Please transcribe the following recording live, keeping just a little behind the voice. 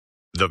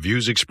The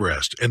views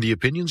expressed and the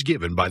opinions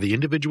given by the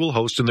individual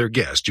host and their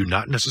guests do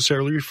not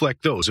necessarily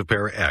reflect those of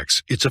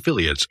ParaX, its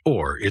affiliates,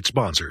 or its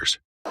sponsors.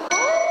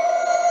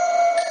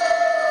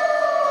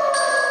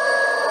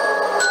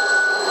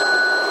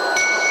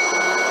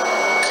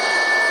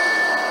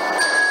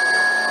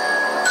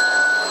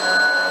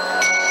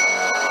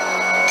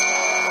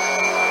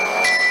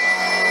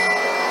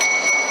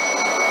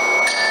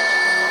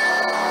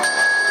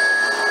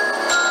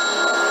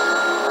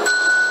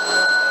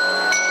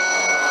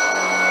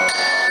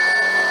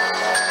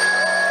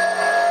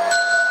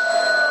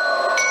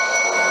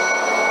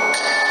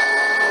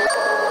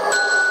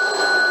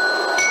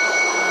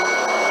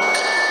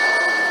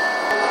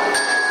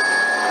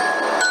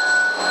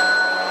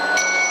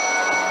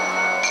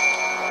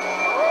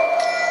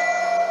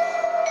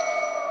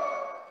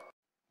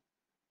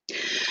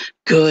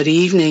 Good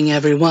evening,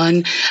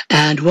 everyone,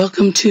 and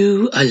welcome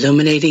to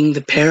Illuminating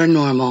the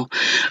Paranormal,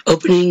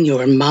 opening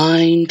your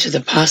mind to the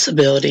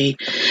possibility.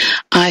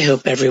 I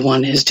hope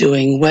everyone is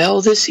doing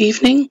well this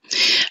evening,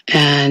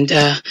 and,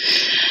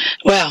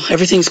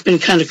 everything's been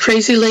kind of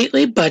crazy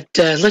lately, but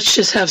let's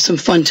just have some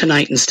fun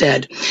tonight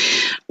instead.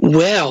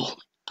 Well,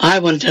 I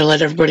wanted to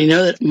let everybody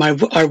know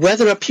that our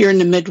weather up here in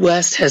the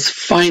Midwest has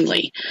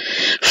finally,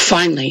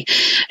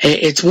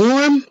 it's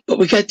warm, but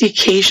we got the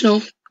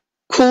occasional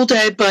cool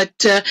day, but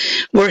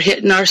we're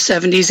hitting our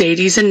 70s,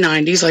 80s, and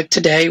 90s. Like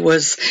today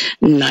was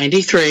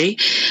 93,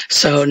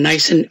 so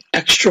nice and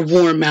extra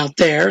warm out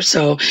there.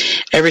 So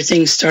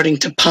everything's starting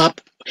to pop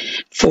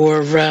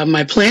for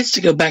my plants to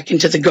go back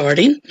into the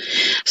garden.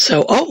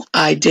 So,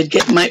 I did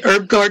get my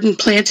herb garden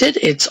planted.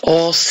 It's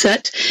all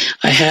set.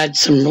 I had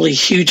some really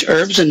huge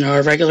herbs in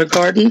our regular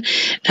garden,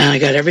 and I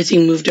got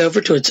everything moved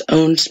over to its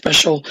own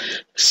special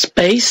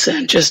space,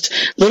 and just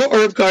little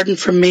herb garden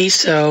for me.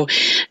 So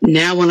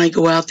now when I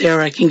go out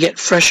there, I can get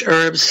fresh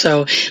herbs.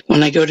 So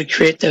when I go to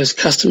create those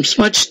custom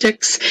smudge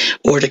sticks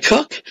or to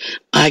cook,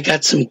 I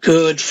got some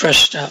good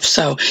fresh stuff.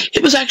 So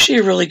it was actually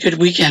a really good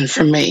weekend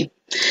for me.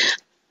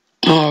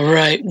 All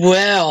right.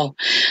 Well,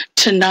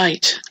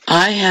 tonight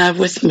I have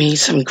with me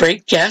some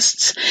great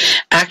guests.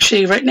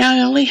 Actually, right now I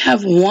only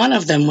have one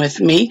of them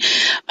with me.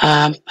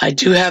 I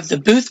do have the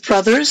Booth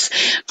brothers.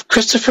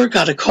 Christopher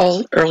got a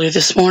call early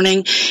this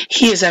morning.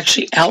 He is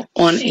actually out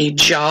on a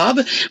job,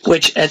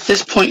 which at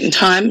this point in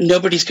time,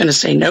 nobody's going to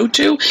say no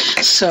to.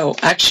 So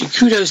actually,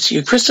 kudos to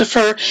you,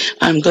 Christopher.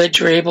 I'm glad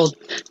you're able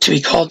to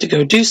be called to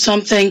go do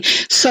something.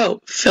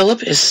 So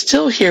Phillip is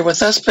still here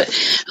with us, but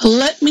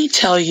let me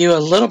tell you a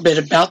little bit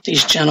about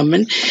these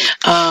gentlemen.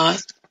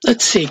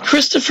 Let's see.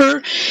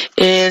 Christopher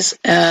is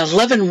an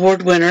 11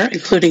 award winner,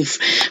 including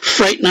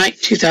Fright Night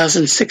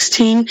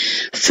 2016,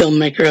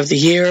 Filmmaker of the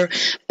Year,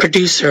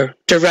 producer,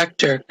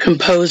 director,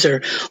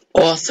 composer,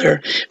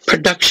 author,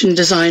 production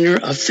designer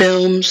of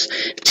films,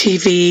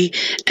 TV,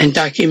 and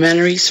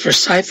documentaries for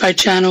Sci-Fi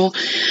Channel,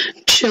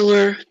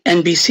 Chiller,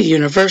 NBC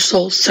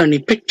Universal,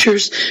 Sony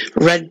Pictures,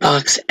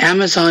 Redbox,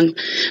 Amazon,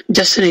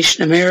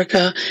 Destination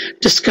America,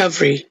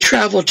 Discovery,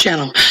 Travel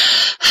Channel.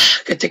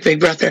 Gotta take a big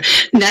breath there.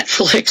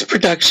 Netflix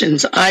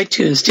Productions,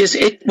 iTunes,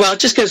 Disney. It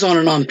just goes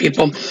on,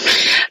 people.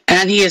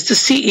 And he is the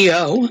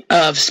CEO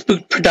of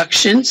Spook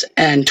Productions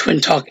and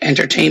Twin Talk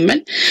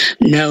Entertainment,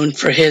 known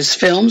for his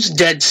films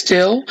Dead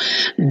Still,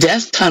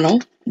 Death Tunnel,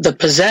 The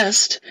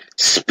Possessed,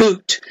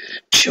 Spooked,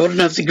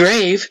 Children of the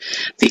Grave,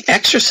 The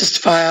Exorcist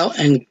File,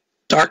 and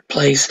Dark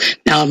Place.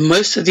 Now,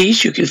 most of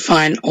these you can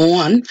find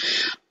on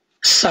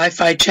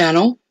Sci-Fi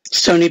Channel,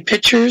 Sony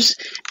Pictures,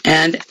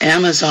 and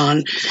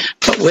Amazon.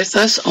 But with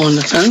us on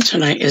the phone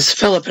tonight is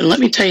Phillip, and let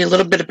me tell you a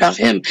little bit about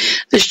him.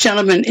 This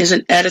gentleman is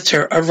an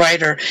editor, a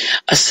writer,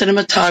 a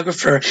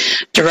cinematographer,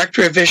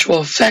 director of visual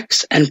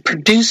effects, and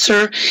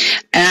producer,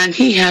 and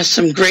he has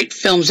some great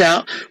films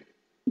out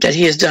that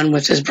he has done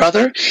with his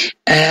brother.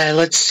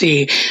 Let's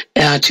see,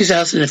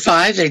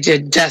 2005 they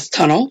did Death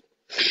Tunnel.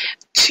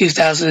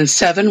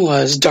 2007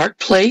 was Dark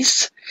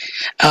Place.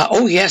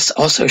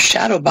 Also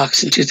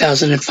Shadowbox in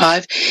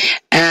 2005,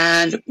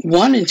 and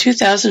one in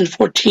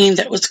 2014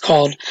 that was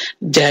called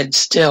Dead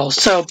Still.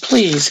 So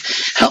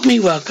please help me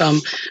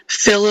welcome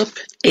Phillip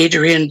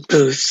Adrian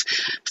Booth.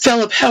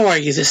 Phillip, how are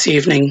you this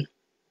evening?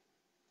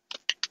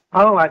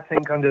 Oh, I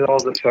think under all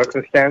the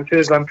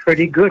circumstances, I'm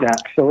pretty good,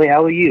 actually.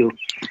 How are you?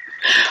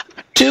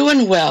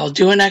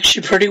 Doing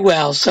actually pretty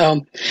well.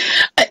 So,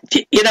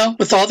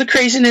 with all the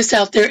craziness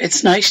out there,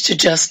 it's nice to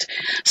just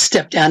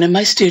step down in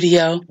my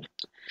studio,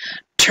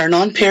 turn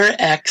on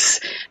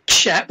ParaX,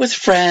 chat with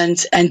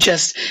friends, and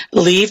just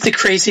leave the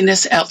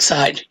craziness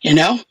outside,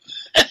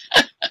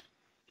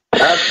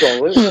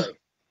 Absolutely.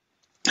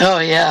 Oh,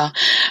 yeah.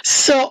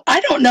 So I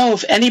don't know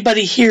if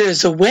anybody here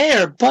is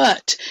aware,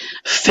 but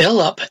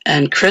Phillip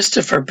and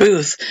Christopher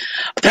Booth,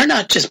 they're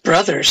not just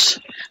brothers.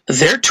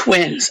 They're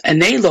twins,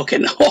 and they look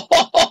an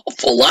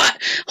awful lot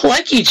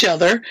like each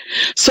other.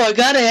 So I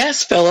got to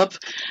ask Phillip,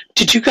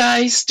 did you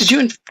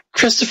and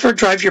Christopher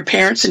drive your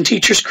parents and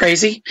teachers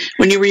crazy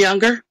when you were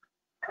younger?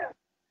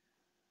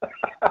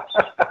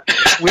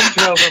 We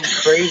drove them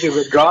crazy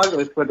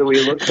regardless whether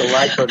we looked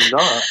alike or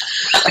not.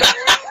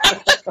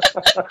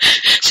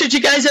 Should you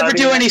guys ever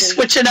do any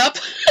switching up?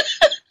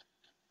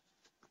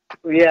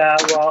 Yeah,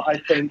 well, I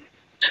think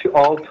to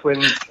all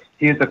twins,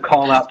 here's a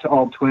call out to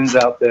all twins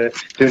out there.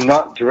 Do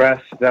not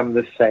dress them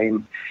the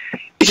same.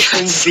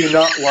 Twins do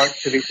not want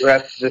to be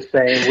dressed the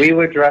same. We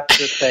were dressed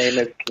the same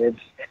as kids.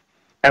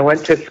 I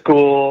went to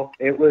school.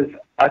 It was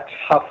a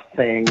tough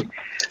thing.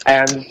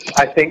 And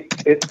I think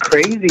it's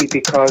crazy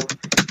because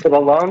for the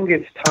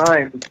longest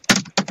time,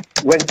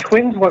 when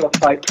twins want to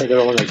fight for their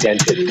own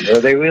identity, or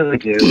they really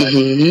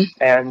do,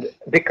 and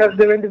because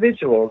they're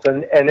individuals,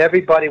 and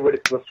everybody would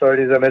refer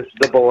to them as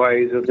the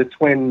boys or the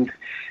twins,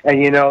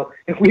 and, you know,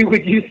 if we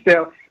would used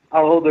to,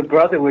 our older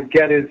brother would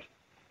get his,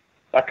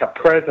 like a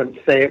present,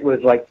 say it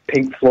was like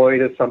Pink Floyd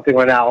or something,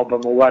 or an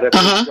album or whatever,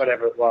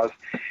 whatever it was,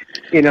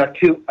 you know,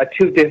 a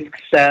 2-disc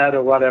set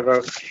or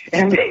whatever,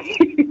 and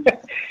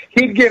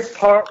he'd give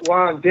part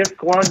 1,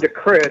 disc 1 to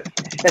Chris,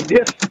 and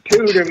disc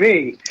 2 to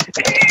me.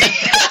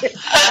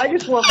 I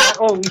just want my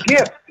own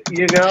gift,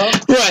 you know?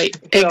 Right,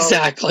 so,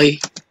 exactly.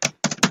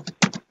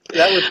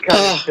 That was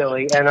kind of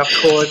silly. And, of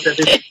course,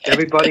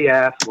 everybody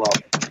asked, well,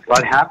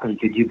 what happened?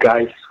 Did you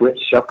guys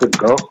switch up with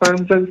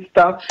girlfriends and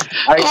stuff?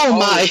 I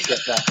always get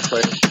that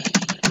question.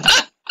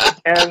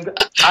 And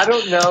I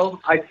don't know.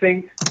 I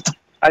think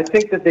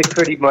that they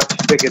pretty much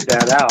figured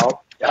that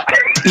out.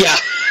 Yeah.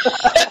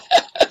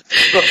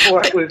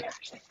 before it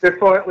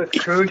was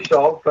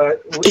crucial,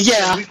 but we've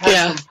had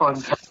some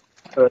fun times.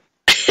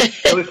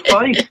 It was a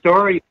funny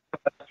story.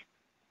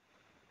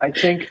 I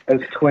think as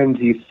twins,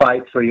 you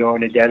fight for your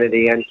own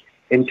identity. And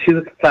in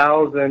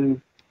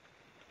 2000,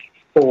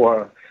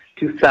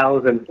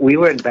 we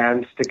were in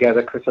bands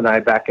together, Chris and I,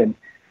 back in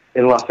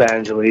Los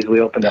Angeles. We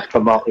opened up for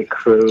Motley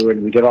Crue,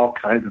 and we did all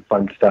kinds of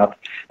fun stuff.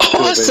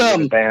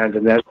 Awesome. Band,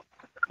 and then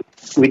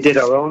we did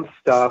our own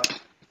stuff.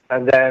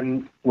 And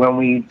then when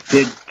we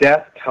did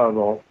Death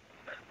Tunnel,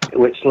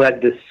 which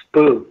led to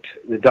Spooked,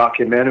 the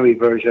documentary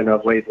version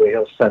of Waverly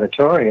Hills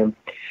Sanatorium,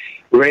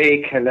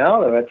 Ray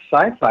Canella at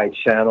Sci-Fi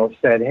Channel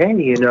said, hey,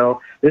 you know,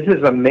 this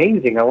is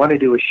amazing. I want to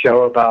do a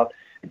show about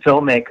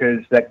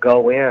filmmakers that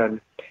go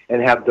in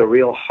and have the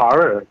real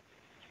horror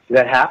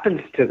that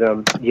happens to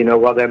them, you know,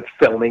 while they're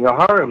filming a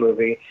horror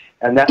movie.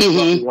 And that's what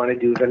we want to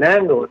do as an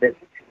angle.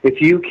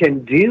 If you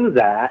can do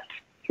that,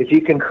 if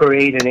you can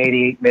create an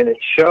 88-minute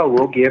show,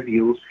 we'll give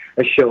you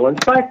a show on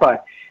Sci-Fi.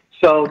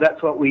 So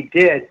that's what we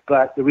did.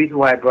 But the reason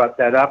why I brought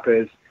that up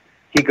is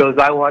he goes,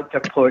 I want to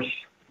push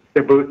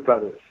the Booth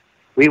Brothers.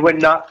 We were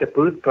not the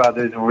Booth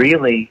Brothers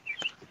really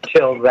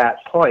till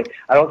that point.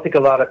 I don't think a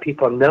lot of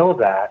people know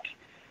that.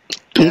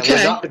 Okay.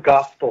 We're not the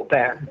gospel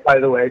band, by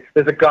the way.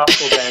 There's a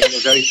gospel band, a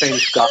very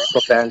famous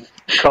gospel band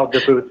called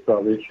the Booth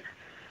Brothers.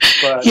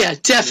 But yeah,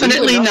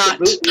 definitely not.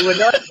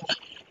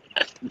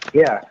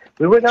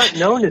 We were not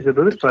known as the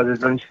Booth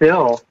Brothers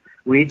until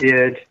we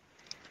did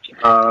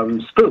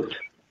Spooked.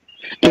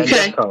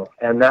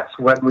 And that's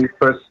when we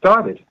first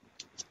started.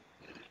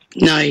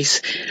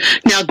 Nice.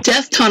 Now,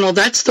 Death Tunnel,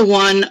 that's the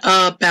one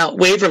about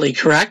Waverly,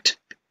 correct?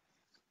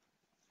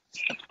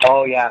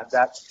 Oh, yeah.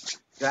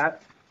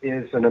 That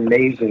is an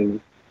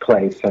amazing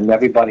place, and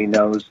everybody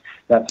knows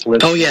that's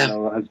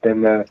has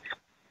been there.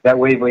 That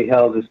Waverly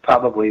Hills is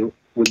probably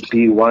would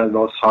be one of the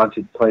most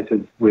haunted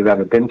places we've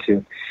ever been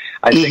to.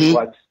 I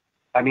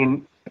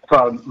think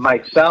for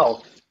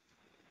myself,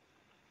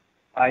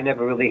 I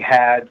never really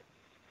had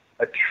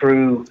a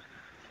true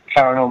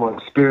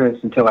paranormal experience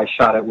until I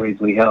shot at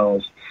Waverly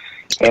Hills.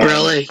 And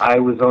really? I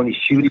was only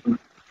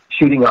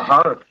shooting a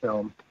horror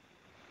film,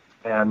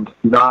 and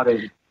not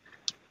a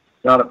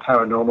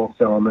paranormal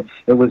film.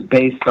 It was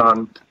based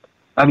on.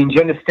 I mean, do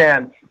you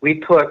understand? We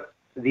put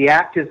the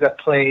actors that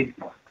played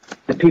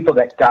the people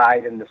that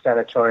died in the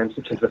sanatorium,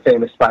 such as the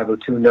famous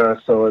 502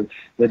 nurse, or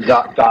the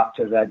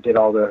doctor that did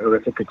all the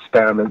horrific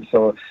experiments,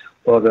 or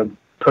the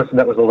person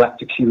that was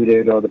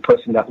electrocuted, or the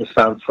person that was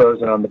found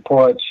frozen on the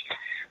porch.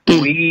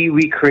 We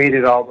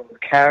recreated all those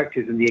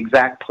characters in the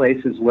exact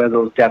places where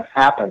those deaths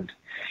happened.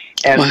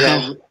 And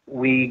then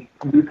we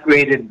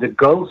created the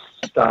ghost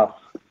stuff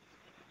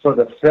for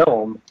the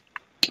film,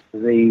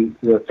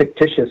 the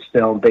fictitious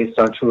film based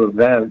on true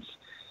events.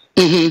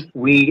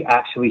 We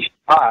actually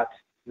shot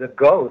the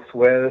ghosts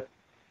where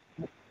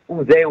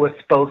they were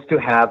supposed to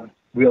have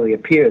really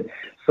appeared.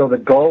 So the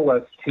goal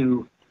was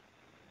to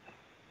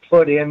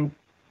put in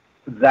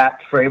that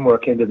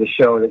framework into the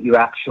show, that you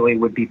actually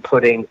would be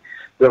putting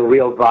the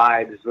real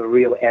vibes, the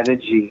real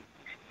energy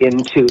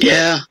into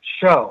the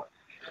show.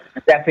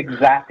 That's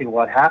exactly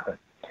what happened.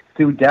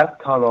 Through Death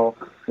Tunnel,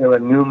 there were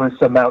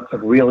numerous amounts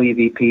of real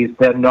EVPs.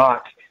 They're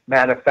not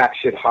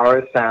manufactured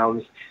horror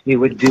sounds you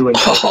would do in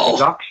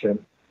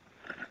post-production.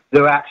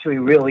 They're actually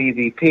real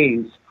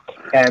EVPs,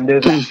 and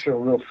there's actual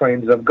real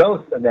frames of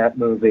ghosts in that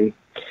movie.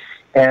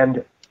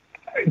 And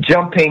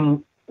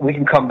we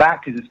can come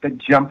back to this, but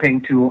jumping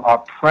to our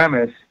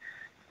premise,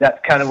 that's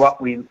kind of what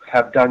we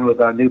have done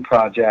with our new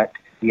project,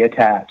 The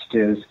Attached,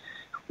 is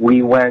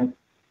we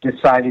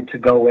decided to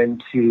go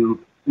into,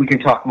 we can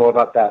talk more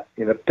about that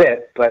in a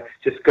bit, but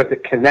just because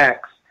it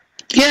connects.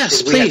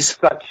 Yes, please.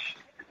 We had such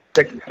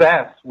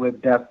success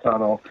with Death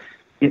Tunnel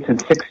It's in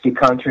 60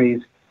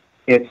 countries.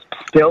 It's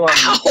still on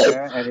the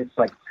air, and it's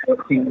like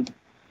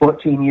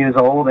 14 years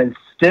old and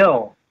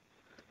still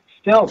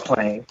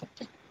playing.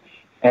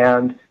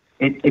 And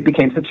it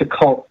became such a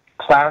cult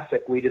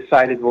classic, we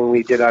decided when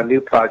we did our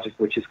new project,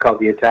 which is called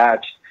The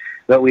Attached,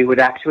 that we would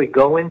actually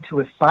go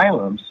into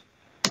asylums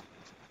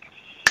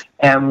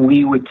and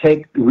we would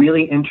take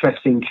really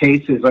interesting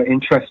cases or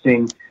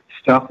interesting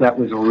stuff that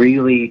was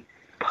really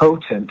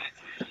potent,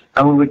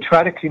 and we would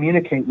try to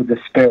communicate with the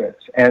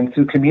spirits. And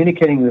through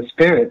communicating with the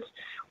spirits,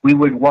 we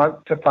would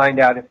want to find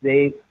out if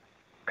they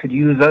could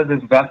use us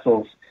as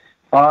vessels,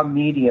 our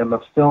medium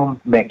of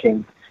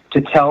filmmaking,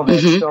 to tell their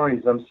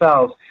stories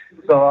themselves.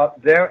 So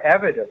their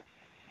evidence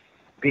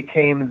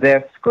became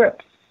their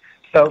scripts.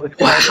 So it was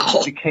kind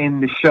of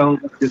became the show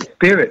that the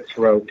spirits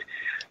wrote.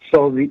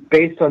 So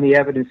based on the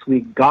evidence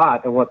we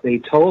got and what they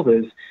told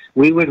us,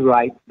 we would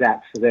write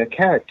that for their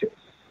characters.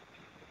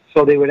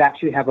 So they would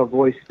actually have a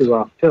voice through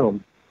our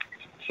film.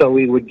 So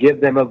we would give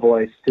them a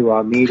voice through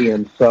our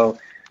medium. So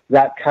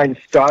that kind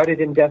of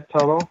started in Death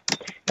Tunnel,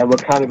 and we're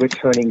kind of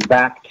returning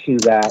back to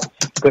that.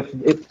 Because,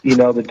 the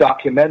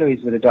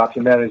documentaries were the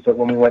documentaries, but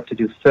when we went to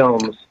do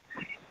films,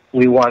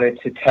 we wanted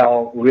to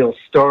tell real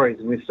stories.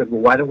 And we said,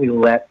 well, why don't we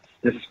let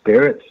the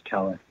spirits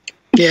tell it?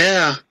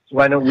 Yeah.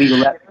 Why don't we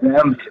let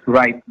them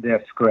write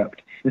their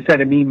script?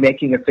 Instead of me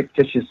making a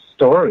fictitious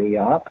story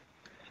up,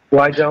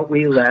 why don't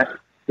we let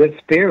the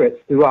spirits,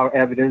 through our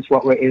evidence,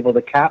 what we're able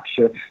to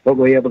capture, what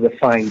we're able to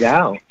find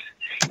out.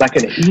 Like,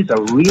 he's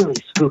a really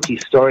spooky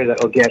story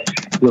that will get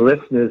the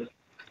listeners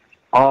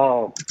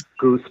all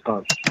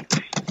goosebumps.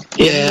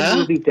 Yeah. In the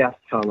movie Death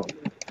Tunnel,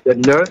 the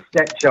nurse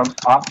that jumps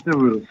off the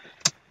roof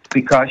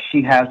because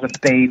she has a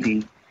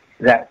baby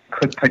that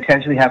could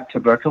potentially have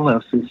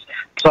tuberculosis.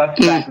 Plus,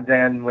 back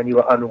then, when you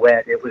were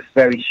unwed, it was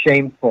very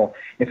shameful.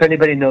 If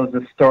anybody knows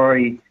the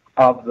story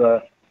of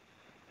the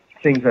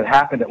things that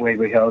happened at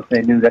Waverly Hills,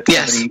 they knew that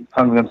somebody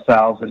hung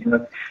themselves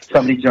and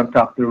somebody jumped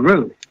off the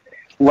roof.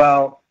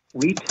 Well,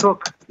 we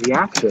took the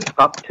actress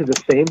up to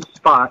the same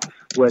spot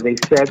where they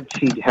said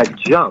she had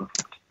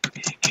jumped.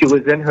 She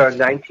was in her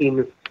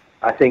 30s,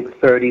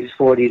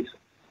 40s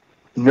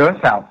nurse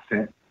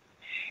outfit,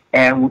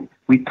 and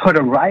we put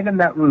her right on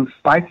that roof,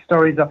 5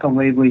 stories up on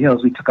Waverly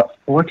Hills. We took a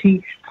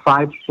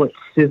 45-foot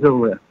scissor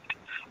lift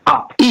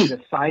up to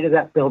the side of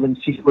that building.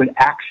 She would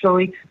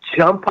actually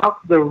jump off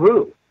the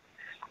roof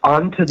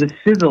onto the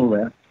scissor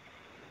lift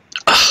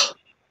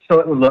so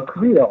it would look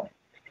real.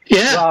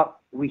 Yeah. Well,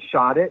 we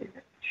shot it.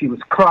 She was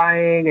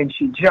crying, and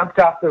she jumped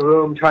off the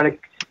room trying to,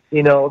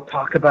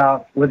 talk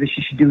about whether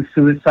she should do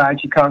suicide.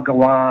 She can't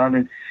go on.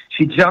 And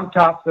she jumped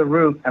off the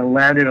roof and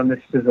landed on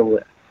the scissor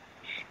lift.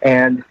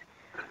 And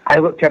I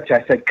looked up to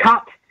her. I said,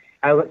 cut.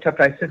 I looked up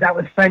to her. I said, that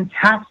was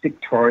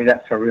fantastic, Tori.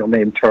 That's her real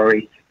name,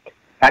 Tori.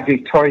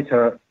 Actually, Tori's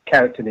her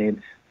character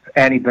name.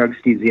 Annie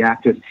Bergstein's the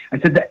actress. I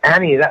said,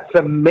 Annie, that's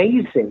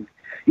amazing.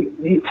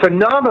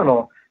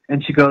 Phenomenal.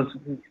 And she goes,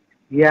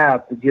 yeah,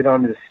 but you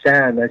don't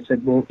understand. I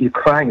said, well, you're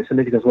crying. And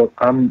somebody goes, well,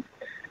 I'm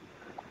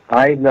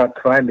not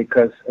crying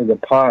because of the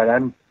part.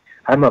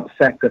 I'm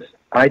upset because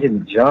I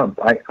didn't jump.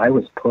 I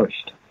was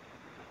pushed.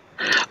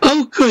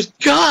 Oh, good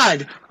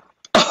God.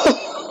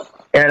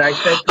 And I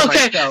said to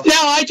myself,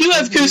 now I do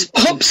have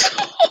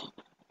goosebumps.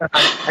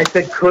 I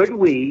said, could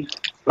we,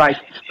 by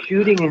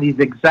shooting in these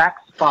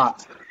exact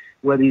spots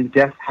where these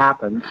deaths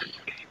happened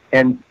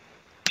and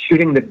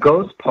shooting the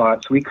ghost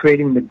parts,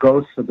 recreating the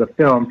ghosts of the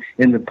film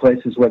in the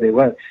places where they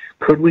went,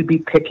 could we be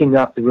picking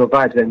up the real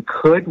vibes? And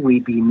could we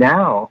be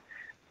now,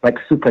 like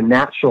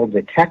supernatural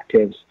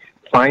detectives,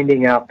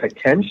 finding out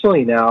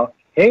potentially now,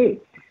 hey,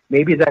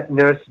 maybe that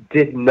nurse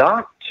did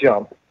not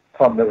jump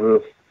from the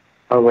roof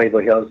on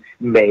Waverly Hills.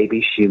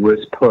 Maybe she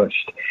was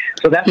pushed.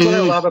 So that's what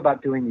I love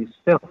about doing these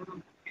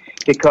films,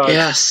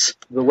 because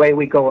the way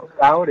we go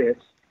about it,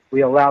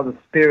 we allow the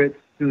spirits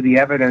through the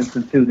evidence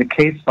and through the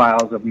case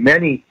files of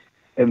many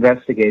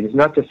investigators,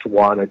 not just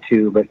one or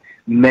two, but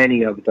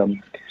many of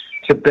them,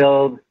 to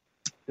build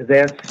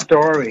their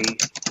story,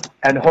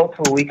 and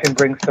hopefully we can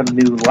bring some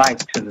new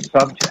light to the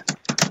subject.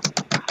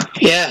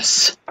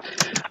 Yes.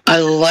 I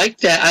like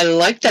that. I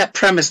like that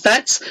premise.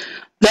 That's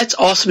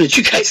awesome that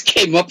you guys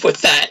came up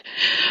with that.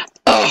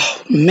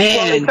 Oh, man.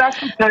 Well, it's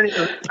actually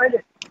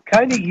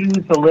kind of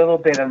used a little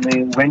bit in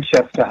the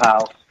Winchester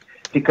house,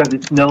 because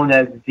it's known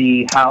as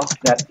the house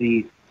that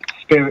the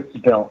spirits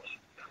built,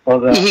 or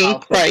the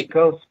house that the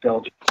ghosts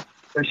built.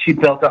 And she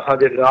built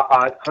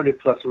 100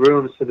 plus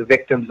rooms for the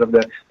victims of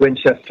the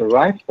Winchester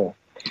rifle.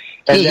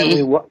 And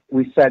then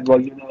we said, well,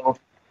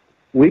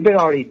 we've been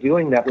already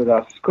doing that with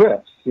our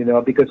scripts,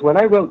 because when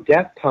I wrote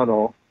Death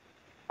Tunnel,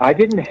 I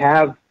didn't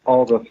have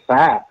all the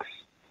facts,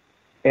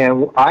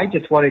 and I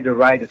just wanted to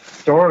write a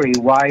story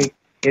why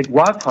it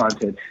was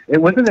haunted. It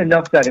wasn't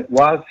enough that it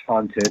was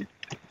haunted,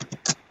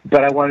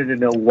 but I wanted to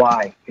know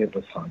why it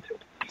was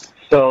haunted.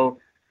 So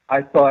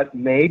I thought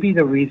maybe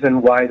the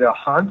reason why they're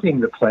haunting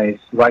the place,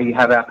 why you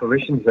have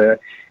apparitions there,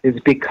 is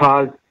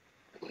because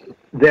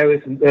there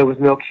was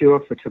no cure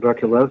for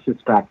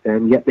tuberculosis back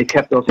then, yet they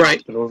kept those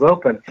hospitals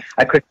open.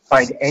 I couldn't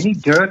find any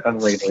dirt on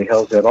Waverly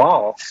Hills at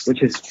all,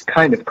 which is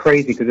kind of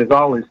crazy because there's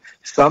always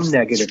some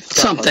negative stuff.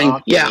 Something,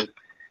 yeah.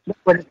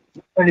 When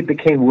it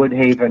became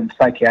Woodhaven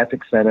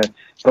Psychiatric Center,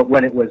 but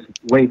when it was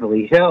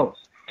Waverly Hills.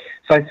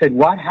 So I said,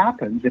 what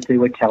happens if they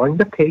were telling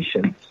the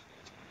patients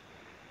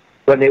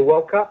when they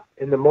woke up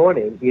in the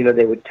morning,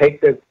 they would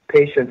take the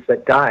patients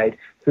that died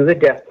through the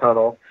death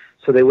tunnel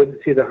so they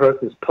wouldn't see the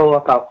hearses pull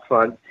up out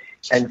front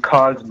and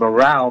cause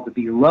morale to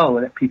be low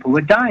and that people were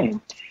dying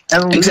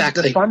and lose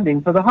the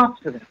funding for the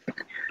hospital.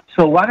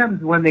 So what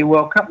happens when they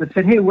woke up and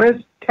said, hey,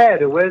 where's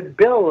Ted or where's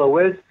Bill or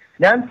where's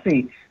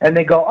Nancy? And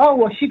they go, oh,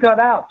 well, she got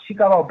out. She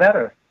got all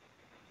better.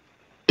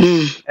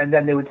 And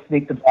then they would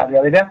sneak the body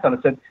out of the death tunnel.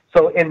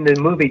 So in the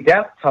movie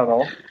Death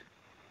Tunnel,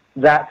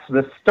 that's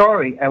the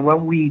story. And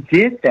when we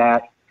did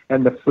that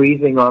and the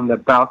freezing on the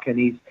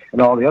balconies and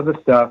all the other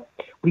stuff,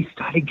 we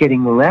started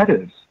getting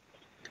letters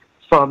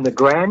from the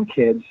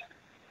grandkids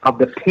of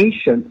the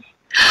patients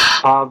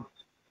of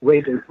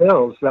Waverly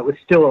Hills that were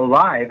still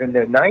alive in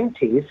their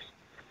 90s.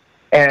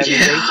 And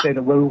they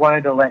said, well, we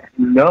wanted to let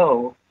you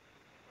know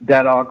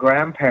that our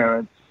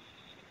grandparents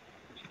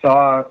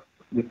saw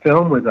the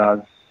film with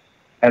us,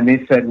 and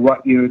they said,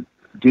 what you're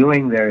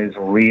doing there is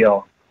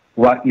real.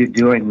 What you're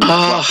doing is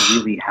what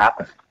really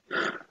happened.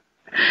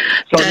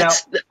 So now,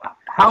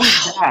 how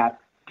is that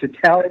to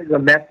tell the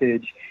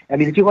message? I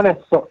mean, if you want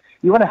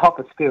to help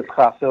a spirit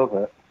cross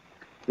over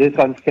this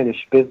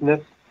unfinished business,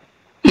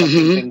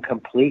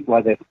 incomplete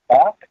while they're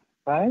stuck,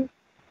 right?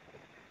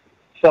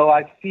 So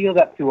I feel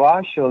that through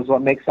our shows,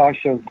 what makes our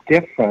shows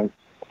different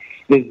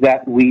is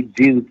that we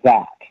do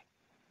that.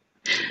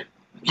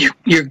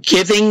 You're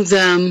giving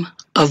them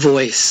a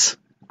voice.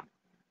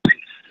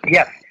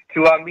 Yes,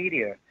 through our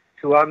media.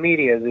 Through our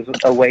media, there's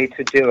a way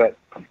to do it.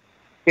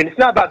 And it's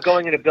not about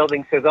going in a building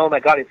and says, oh, my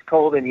God, it's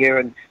cold in here,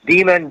 and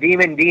demon,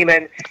 demon,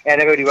 demon,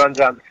 and everybody runs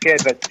out and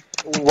scared. But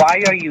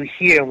why are you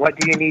here? What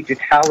do you need to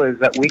tell us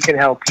that we can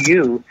help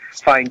you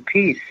find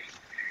peace?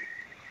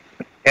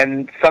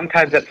 And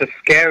sometimes that's a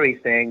scary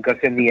thing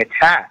because in The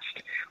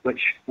Attached,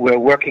 which we're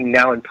working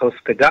now in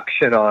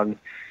post-production on,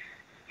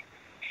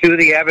 through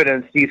the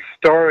evidence, these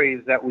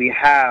stories that we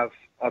have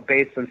are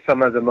based on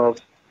some of the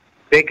most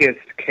biggest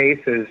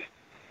cases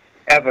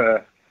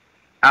ever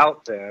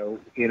out there.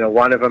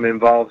 One of them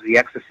involves the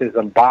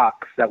exorcism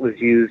box that was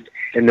used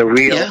in the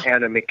real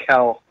Annalise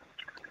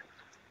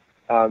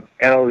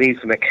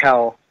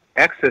McKell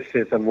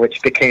exorcism,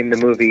 which became the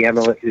movie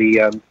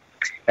The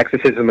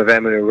Exorcism of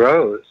Emily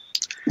Rose.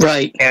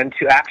 Right. And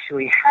to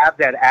actually have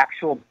that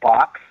actual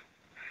box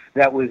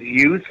that was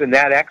used in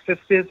that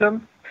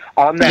exorcism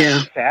on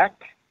that set,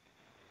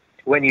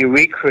 when you're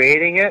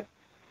recreating it,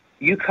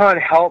 you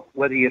can't help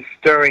whether you're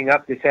stirring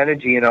up this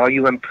energy and are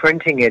you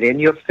imprinting it in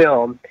your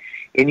film,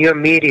 in your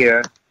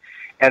media,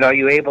 and are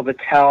you able to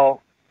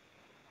tell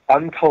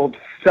untold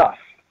stuff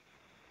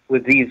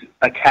with these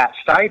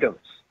attached items.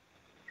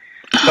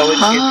 So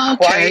it's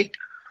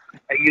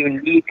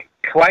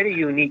quite a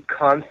unique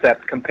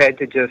concept compared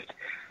to just,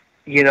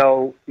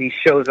 these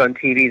shows on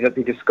TV that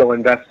they just go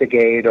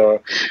investigate they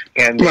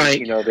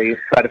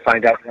try to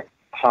find out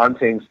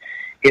hauntings.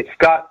 It's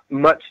got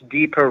much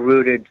deeper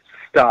rooted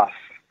stuff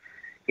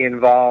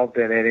involved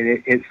in it,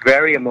 and it's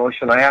very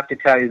emotional. I have to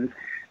tell you,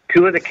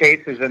 2 of the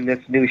cases in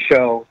this new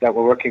show that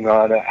we're working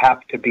on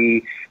have to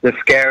be the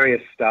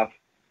scariest stuff.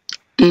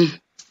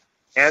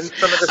 And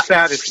some of the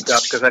saddest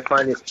stuff, because I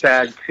find it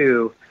sad,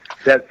 too,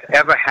 that's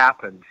ever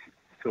happened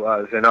to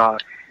us in our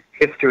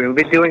history. We've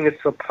been doing this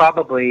for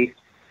probably,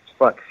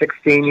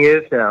 16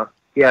 years now?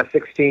 Yeah,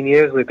 16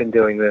 years we've been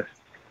doing this.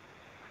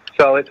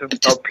 So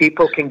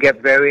people can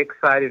get very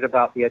excited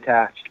about The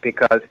Attached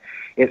because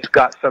it's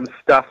got some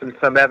stuff and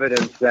some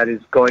evidence that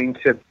is going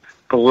to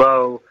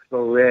blow the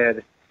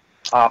lid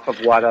off of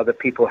what other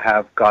people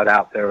have got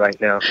out there right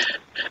now.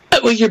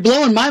 Well, you're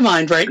blowing my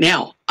mind right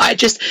now. I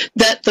just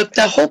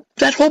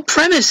that whole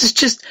premise is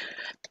just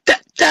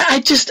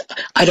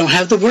I don't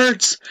have the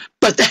words,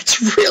 but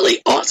that's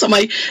really awesome.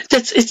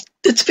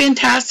 It's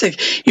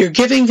fantastic. You're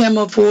giving them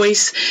a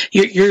voice.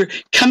 You're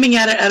coming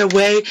at it at a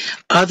way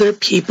other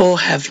people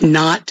have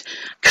not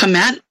come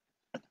at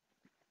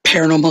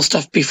paranormal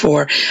stuff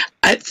before.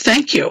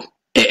 Thank you.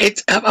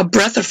 It's a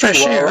breath of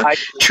fresh air.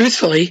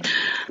 Truthfully,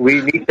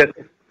 we need to.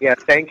 Yeah,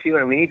 thank you,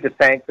 and we need to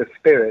thank the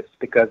spirits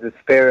because the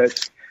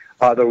spirits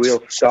are the real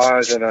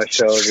stars in our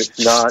shows. It's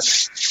not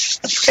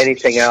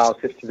anything else.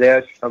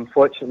 It's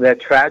unfortunately, their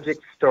tragic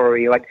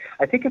story.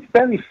 I think it's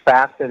very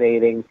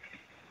fascinating.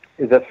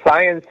 The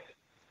science.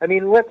 I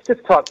mean, let's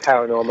just talk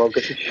paranormal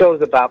because the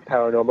show's about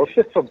paranormal.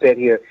 Just a bit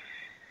here.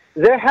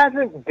 There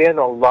hasn't been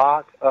a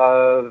lot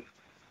of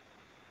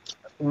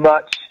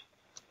much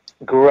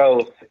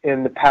growth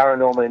in the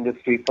paranormal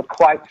industry for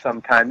quite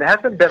some time. There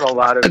hasn't been a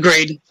lot of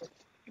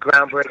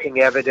groundbreaking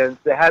evidence.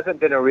 There hasn't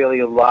been a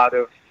lot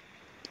of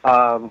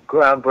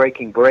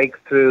groundbreaking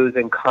breakthroughs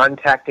and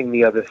contacting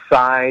the other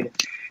side.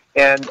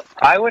 And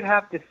I would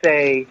have to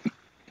say,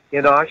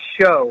 in our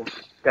show,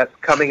 that's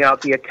coming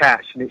out the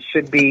attached, and it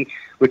should be.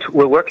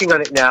 We're working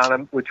on it now,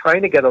 and we're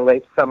trying to get a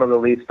late summer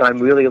release. But I'm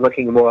really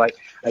looking more like,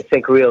 I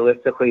think,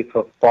 realistically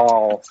for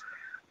fall.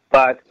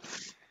 But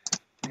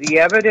the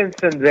evidence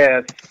in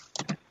this,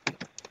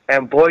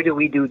 and boy, do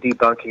we do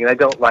debunking, and I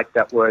don't like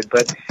that word,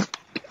 but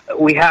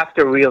we have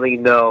to really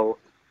know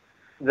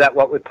that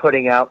what we're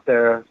putting out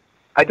there,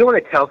 I don't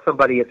want to tell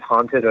somebody it's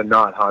haunted or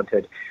not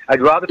haunted.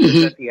 I'd rather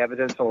present the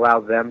evidence and allow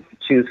them to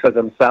choose for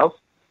themselves.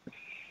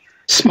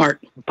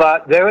 Smart.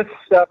 But there is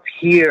stuff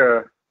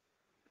here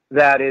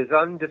that is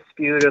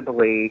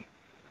undisputably,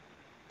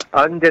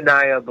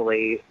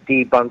 undeniably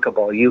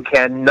debunkable. You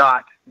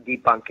cannot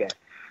debunk it.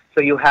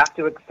 So you have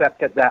to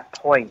accept at that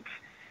point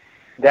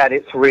that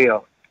it's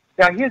real.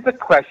 Now, here's a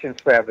question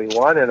for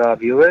everyone and our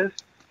viewers,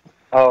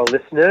 our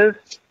listeners.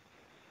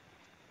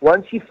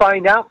 Once you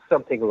find out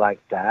something like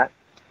that,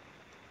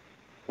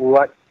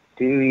 what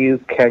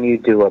can you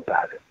do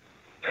about it?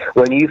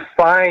 When you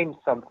find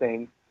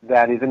something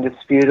that is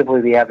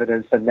indisputably the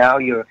evidence, and now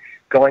you're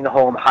going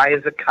home high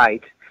as a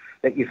kite,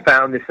 that you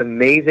found this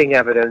amazing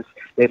evidence,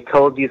 they've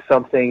told you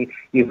something,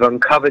 you've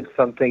uncovered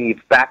something,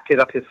 you've backed it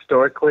up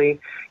historically,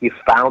 you've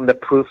found the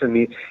proof in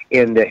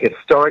the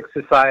Historic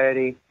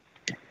Society,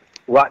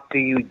 what do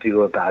you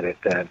do about it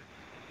then?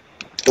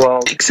 Well,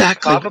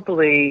 exactly.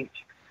 Probably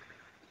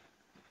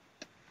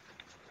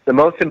the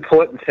most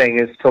important thing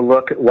is to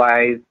look at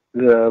why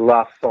the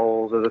lost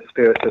souls or the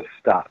spirits are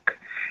stuck.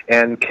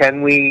 And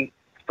can we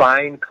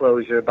find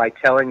closure by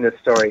telling this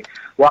story?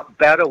 What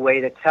better way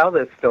to tell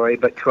this story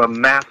but to a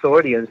mass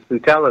audience through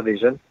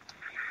television,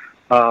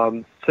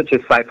 such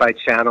as Sci-Fi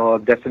Channel or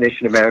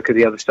Destination America,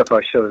 the other stuff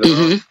our shows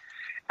are on,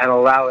 and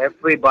allow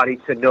everybody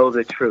to know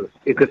the truth.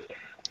 Because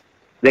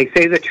they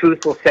say the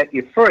truth will set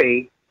you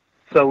free,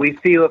 so we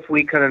feel if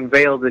we can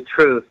unveil the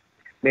truth,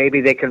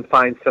 maybe they can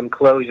find some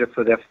closure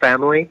for their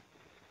family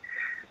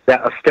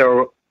that are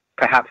still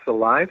perhaps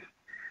alive,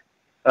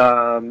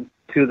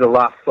 to the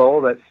lost soul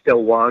that's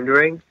still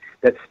wandering,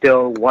 that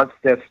still wants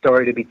their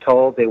story to be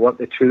told. They want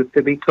the truth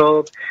to be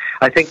told.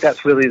 I think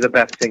that's really the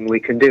best thing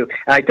we can do.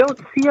 And I don't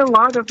see a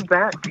lot of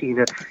that,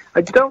 Tina.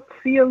 I don't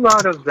see a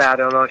lot of that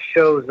on our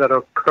shows that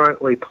are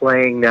currently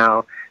playing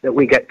now that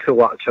we get to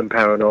watch on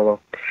Paranormal.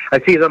 I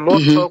see them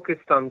more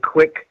focused on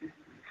quick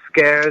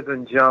scares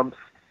and jumps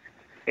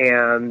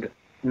and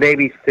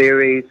maybe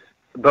theories,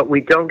 but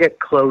we don't get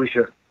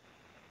closure.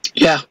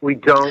 Yeah. We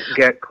don't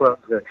get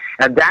closure.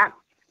 And that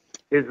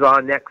is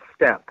our next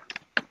step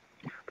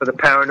for the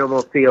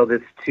paranormal field,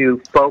 is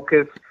to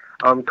focus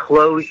on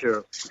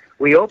closure.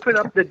 We open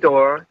up the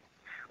door,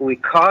 we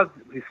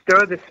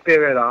stir the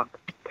spirit up,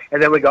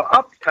 and then we go,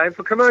 up, time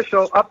for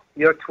commercial, up,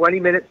 your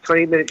 20-minute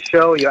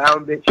show, your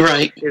hour-minute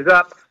show is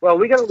up. Well,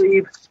 we got to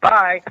leave.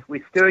 Bye.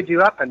 We stirred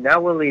you up, and now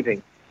we're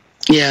leaving.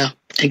 Yeah,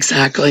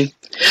 exactly.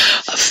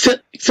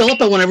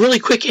 Phillip, I want to really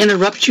quick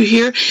interrupt you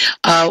here.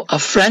 A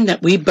friend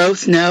that we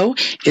both know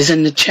is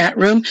in the chat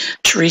room.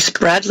 Therese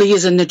Bradley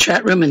is in the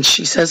chat room, and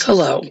she says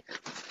hello.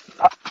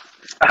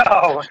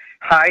 Oh,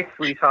 hi,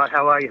 sweetheart.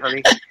 How are you,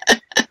 honey?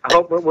 I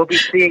hope we'll be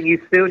seeing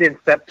you soon in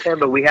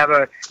September. We have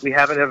an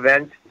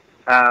event.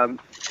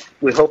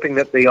 We're hoping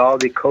that the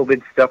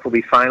COVID stuff will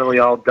be finally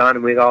all done,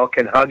 and we all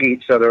can hug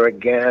each other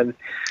again.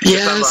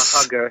 Yes. I'm a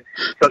hugger.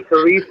 So,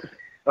 Therese,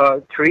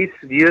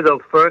 you're the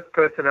first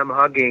person I'm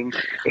hugging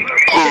in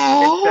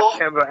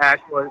September,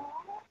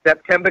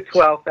 September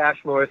 12th,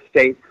 Ashmore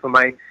Estates, for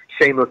my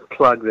shameless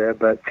plug there.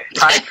 But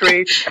hi,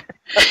 Therese.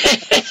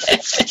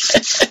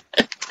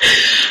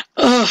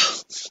 Oh,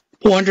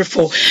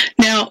 wonderful.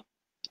 Now,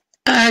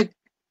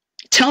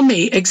 tell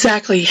me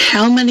exactly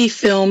how many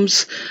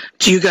films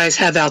do you guys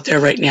have out there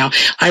right now?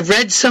 I've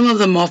read some of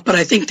them off, but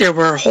I think there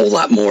were a whole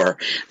lot more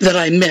that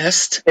I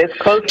missed. It's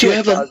close to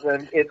a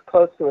dozen. It's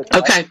close to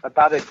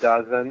about a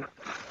dozen.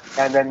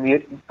 And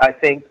then I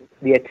think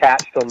the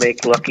attached will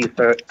make lucky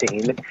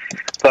 13.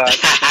 But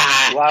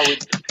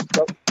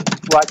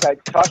like I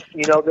talked,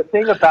 the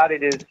thing about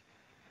it is,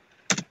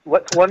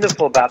 what's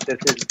wonderful about this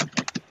is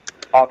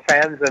our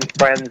fans and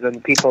friends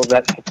and people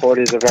that support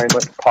us are very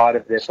much part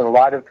of this. And a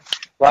lot of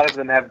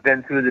them have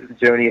been through this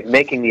journey of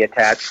making the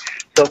attached.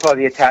 So far,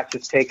 the attached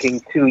is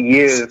taking 2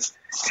 years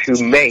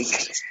to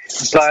make.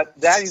 But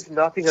that is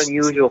nothing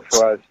unusual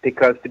for us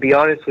because, to be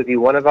honest with you,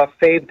 one of our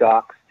fave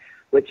docs,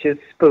 which is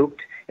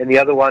Spooked, and the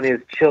other one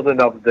is Children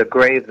of the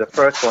Grave, the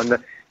first one,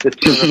 the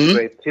Children of the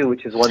Grave 2,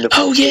 which is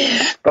wonderful. Oh,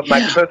 yeah. But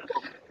my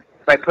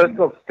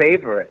personal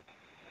favorite,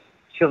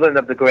 Children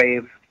of the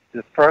Grave,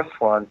 the first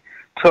one,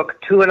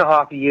 took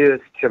 2.5 years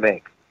to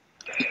make.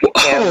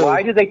 And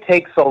why do they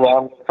take so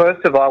long?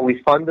 First of all,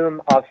 we fund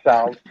them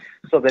ourselves,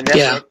 so the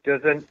network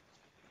doesn't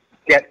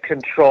get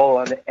control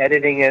on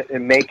editing it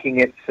and making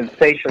it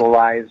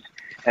sensationalized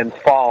and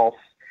false.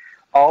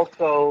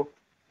 Also,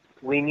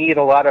 we need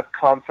a lot of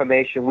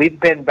confirmation. We've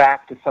been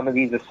back to some of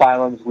these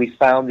asylums we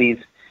found these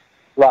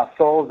lost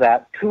souls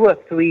at 2 or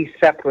 3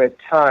 separate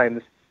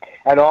times,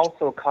 and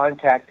also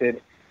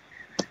contacted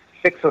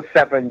 6 or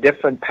 7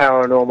 different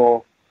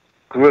paranormal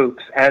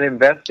groups and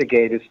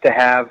investigators to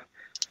have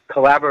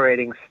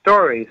collaborating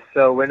stories.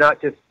 So we're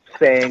not just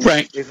saying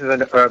Right. this is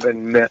an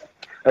urban myth,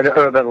 an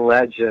urban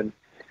legend.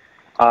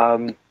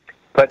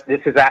 But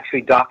this is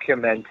actually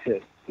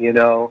documented,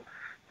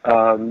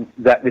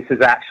 that this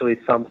is actually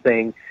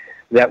something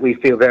that we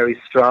feel very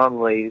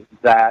strongly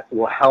that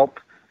will help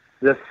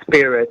the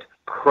spirit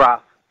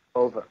cross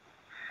over.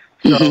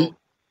 So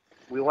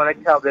we want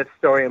to tell this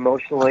story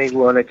emotionally. We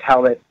want to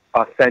tell it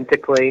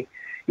authentically.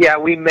 Yeah,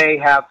 we may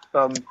have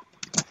some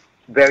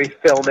very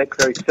filmic,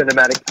 very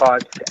cinematic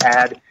parts to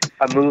add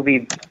a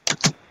movie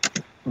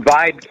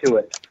vibe to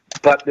it.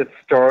 But the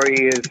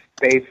story is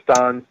based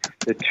on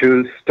the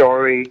true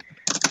story,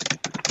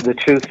 the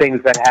true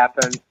things that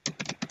happen.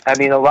 I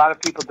mean, a lot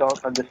of people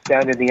don't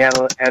understand in the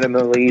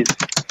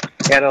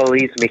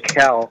Annalise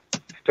Michel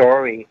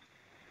story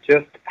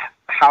just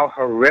how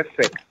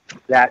horrific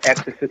that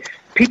exorcism.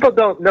 People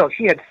don't know.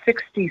 She had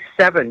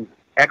 67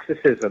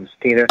 exorcisms,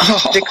 Tina.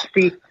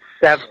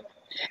 67.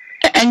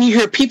 And you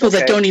hear people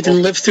that don't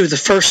even live through the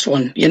first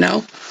one,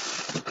 Yeah,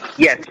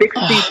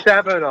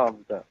 67 of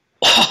them.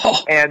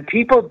 And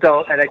people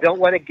don't, and I don't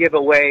want to give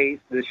away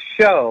the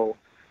show,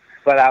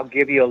 but I'll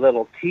give you a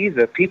little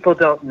teaser. People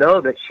don't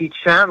know that she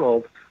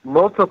channeled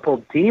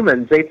multiple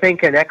demons. They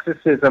think an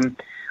exorcism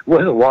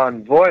was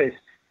one voice,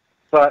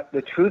 but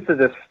the truth of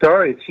the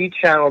story is she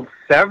channeled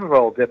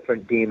several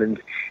different demons.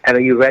 And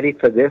are you ready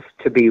for this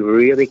to be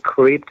really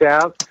creeped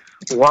out?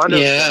 One of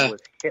them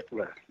was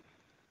Hitler.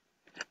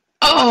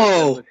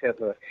 Oh! Was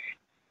Hitler.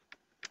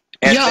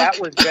 And that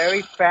was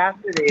very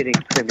fascinating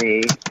to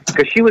me,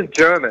 because she was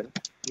German,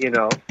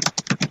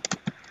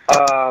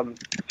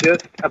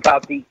 just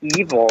about the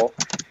evil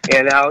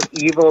and how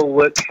evil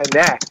would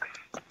connect.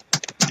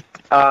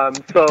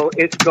 So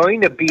it's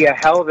going to be a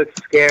hell of a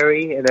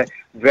scary and a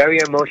very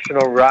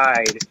emotional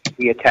ride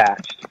be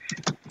attached.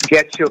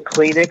 Get your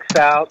Kleenex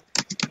out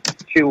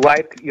to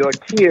wipe your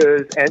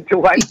tears and to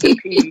wipe the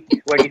pee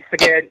when you're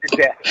scared to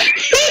death.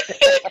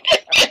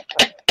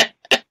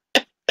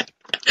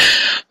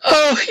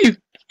 Oh,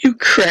 you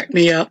crack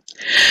me up.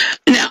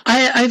 Now,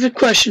 I have a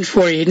question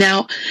for you.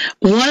 Now,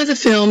 one of the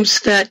films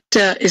that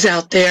is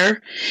out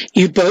there,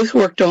 you both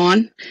worked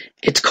on,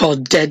 it's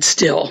called Dead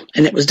Still,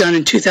 and it was done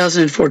in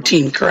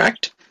 2014,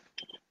 correct?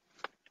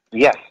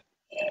 Yes.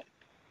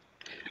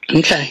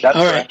 Okay. That's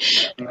all right.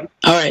 Mm-hmm.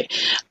 All right.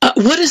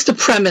 What is the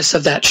premise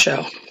of that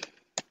show?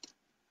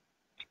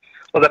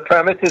 Well, the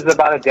premise is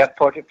about a death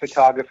portrait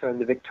photographer in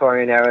the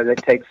Victorian era that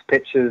takes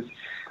pictures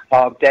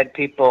of dead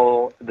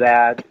people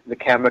that the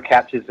camera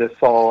captures their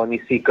soul, and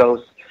you see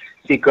ghosts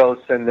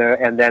in there,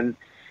 and then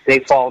they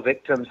fall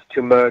victims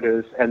to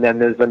murders, and then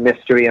there's a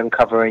mystery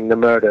uncovering the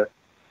murder.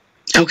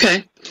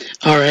 Okay.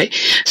 All right.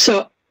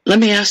 So let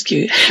me ask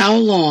you, how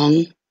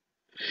long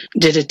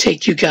did it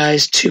take you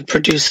guys to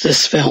produce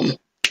this film?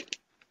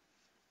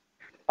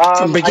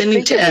 From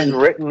beginning to end.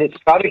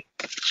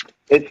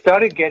 It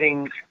started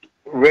getting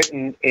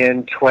written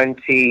in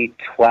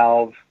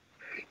 2012,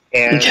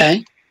 and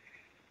okay.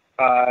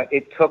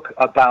 It took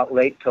about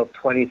late till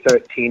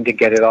 2013 to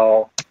get it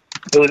all.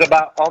 It was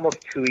about almost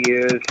 2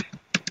 years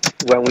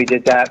when we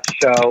did that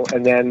show,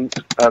 and then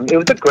it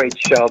was a great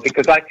show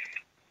because I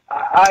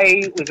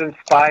was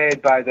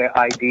inspired by the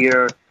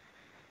idea,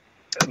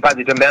 by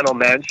the DeMantel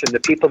Mansion. The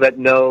people that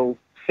know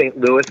St.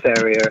 Louis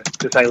area,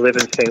 because I live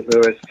in St.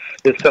 Louis,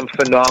 there's some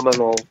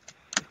phenomenal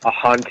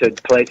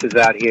haunted places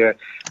out here.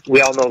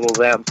 We all know the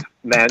Lamp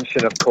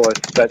Mansion, of course,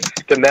 but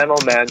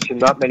DeMantel Mansion,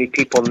 not many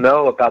people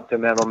know about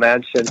DeMantel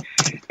Mansion,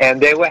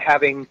 and they were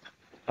having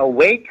a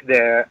wake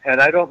there,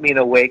 and I don't mean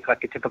a wake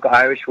like a typical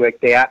Irish wake.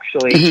 They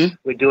actually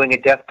were doing a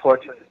death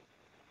portrait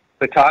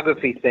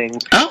photography thing.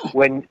 Oh.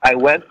 When I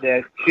went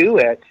there to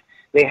it,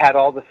 they had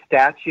all the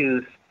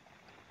statues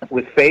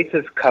with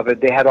faces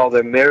covered. They had all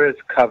their mirrors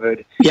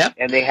covered,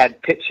 and they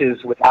had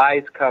pictures with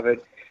eyes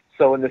covered.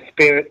 So when the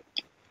spirit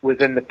was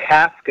in the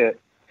casket,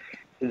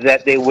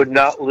 that they would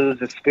not lose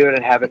the spirit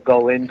and have it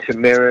go into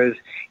mirrors,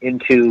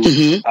 into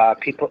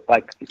people,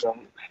 like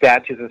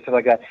statues and stuff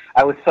like that.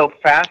 I was so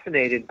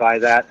fascinated by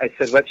that. I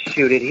said, let's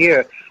shoot it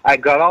here. I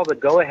got all the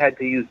go-ahead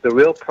to use the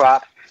real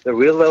props, the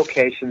real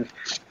locations,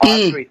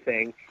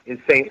 everything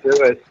in St.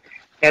 Louis.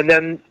 And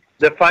then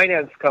the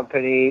finance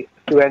company,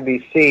 through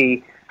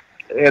NBC,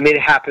 I mean,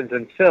 it happens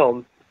in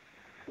film,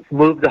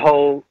 moved the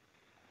whole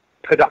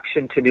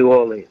production to New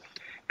Orleans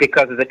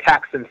because of the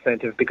tax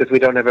incentive, because we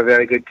don't have a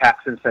very good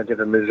tax incentive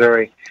in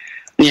Missouri.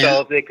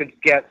 So they could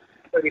get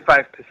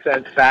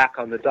 35% back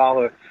on the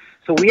dollar.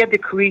 So we had to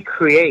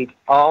recreate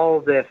all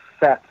this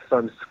sets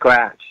from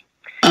scratch.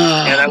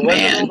 And I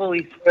wasn't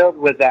overly thrilled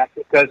with that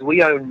because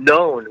we are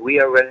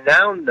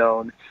renowned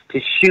known to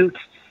shoot,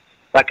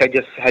 like I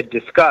just had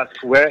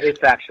discussed, where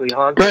it's actually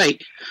haunted.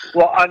 Right.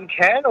 Well,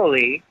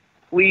 uncannily,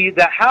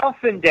 the house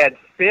in Dead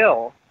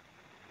Still,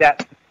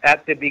 that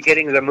at the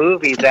beginning of the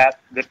movie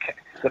that the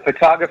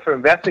photographer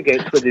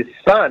investigates with his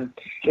son,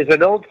 is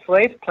an old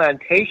slave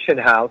plantation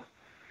house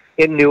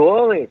in New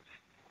Orleans.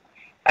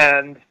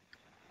 And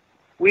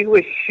we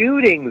were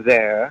shooting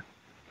there,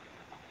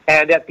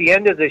 and at the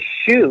end of the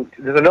shoot,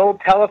 there's an old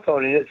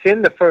telephone, and it's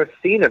in the first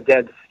scene of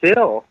Dead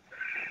Still.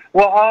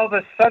 Well, all of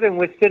a sudden,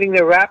 we're sitting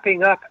there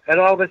wrapping up, and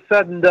all of a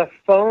sudden, the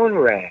phone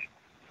rang.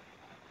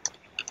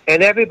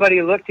 And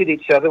everybody looked at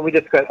each other, and we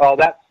just go, oh,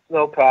 that's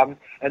no problem.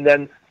 And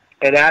then,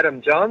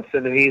 Adam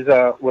Johnson, who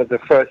was the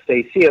first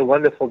AC, a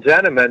wonderful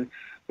gentleman,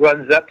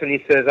 runs up and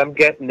he says, I'm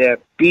getting a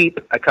beep.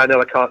 I can't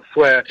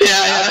swear.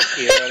 Yeah.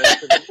 Here. And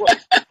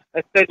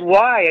I said,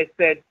 why? I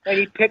said, and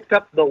he picked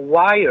up the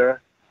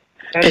wire.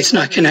 And it's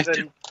not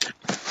connected.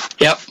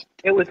 Yep.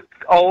 It was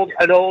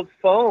an old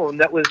phone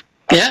that was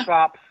a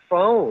prop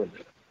phone.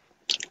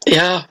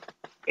 Yeah.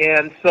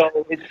 And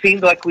so it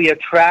seemed like we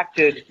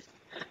attracted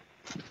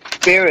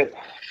spirits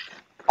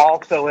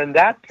also in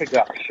that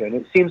production.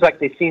 It seems like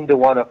they seem to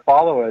want to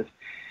follow us.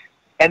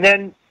 And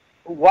then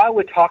while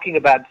we're talking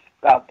about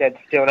Dead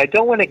Still, and I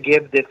don't want to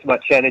give this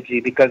much energy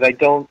because I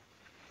don't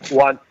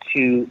want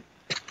to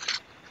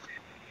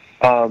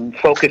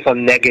focus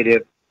on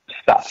negative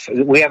stuff.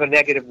 We have a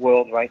negative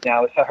world right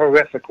now. It's a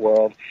horrific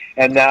world.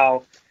 And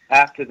now,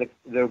 after the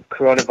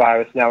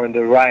coronavirus, now in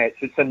the riots,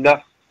 it's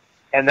enough.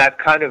 And that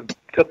kind of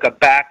took a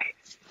back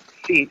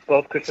seat.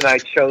 Both Chris and I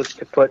chose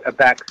to put a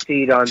back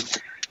seat on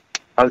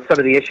some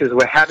of the issues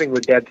we're having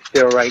with Dead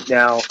Still right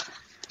now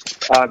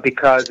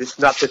because it's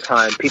not the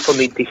time. People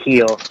need to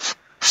heal.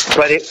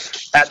 But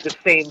at the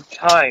same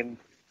time,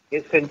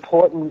 it's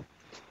important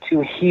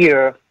to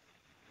hear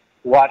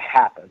what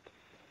happened.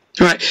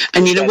 Right,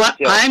 and you know what?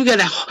 I'm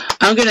gonna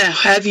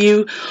have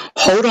you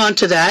hold on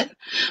to that.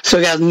 So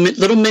we got a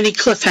little mini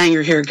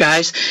cliffhanger here,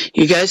 guys.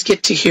 You guys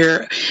get to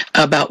hear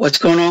about what's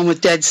going on with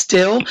Dead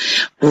Still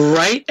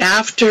right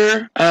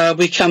after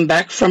we come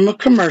back from a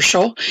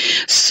commercial.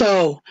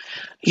 So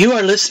you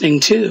are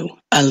listening to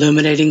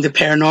Illuminating the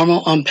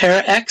Paranormal on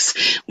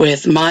ParaX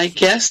with my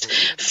guest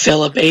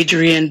Philip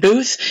Adrian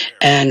Booth,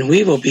 and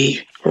we will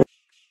be.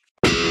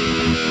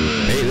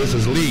 This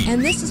is Lee.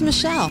 And this is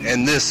Michelle.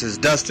 And this is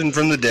Dustin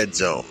from the Dead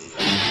Zone.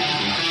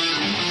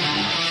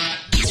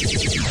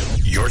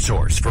 Your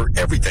source for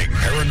everything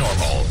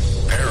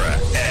paranormal.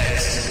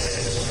 Para-X.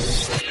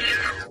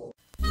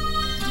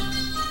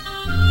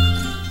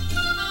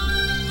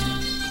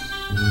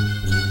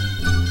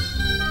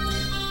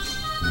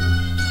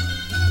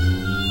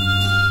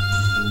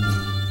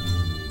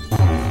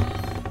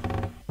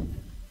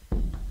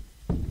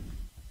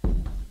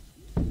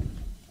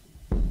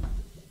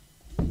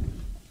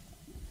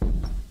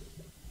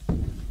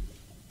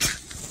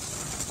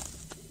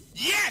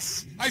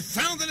 I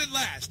found it at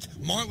last!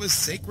 Marla's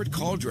Sacred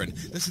Cauldron.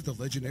 This is the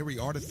legendary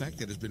artifact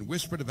that has been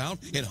whispered about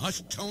in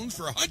hushed tones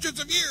for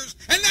hundreds of years,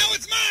 and now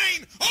it's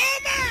mine! All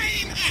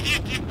mine!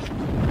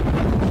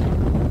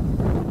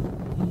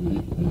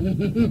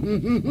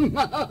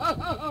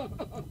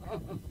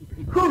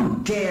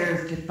 Who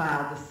dares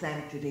defile the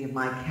sanctity of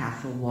my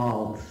castle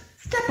walls?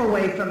 Step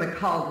away from the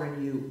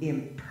cauldron, you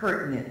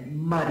impertinent,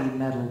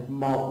 muddy-metaled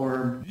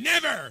maltworm.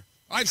 Never!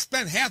 I've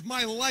spent half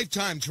my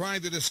lifetime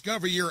trying to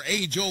discover your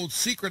age-old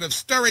secret of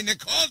stirring the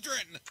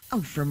cauldron.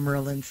 Oh, for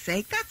Merlin's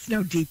sake, that's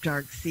no deep,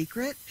 dark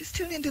secret. Just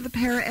tune into the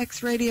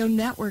Para-X Radio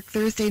Network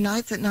Thursday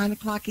nights at 9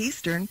 o'clock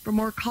Eastern for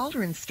more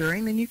cauldron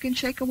stirring than you can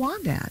shake a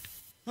wand at.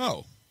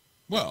 Oh,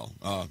 well,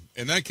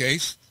 in that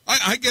case,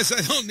 I guess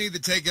I don't need to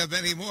take up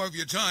any more of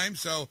your time,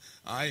 so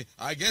I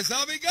guess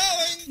I'll be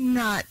going.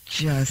 Not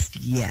just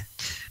yet.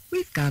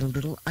 We've got a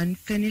little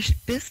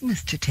unfinished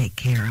business to take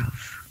care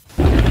of.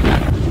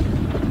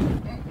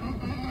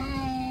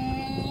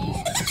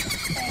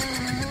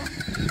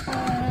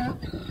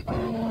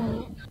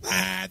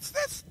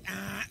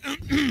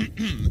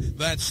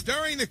 That's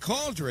Stirring the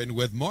Cauldron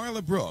with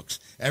Marla Brooks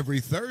every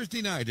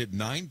Thursday night at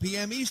 9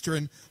 p.m.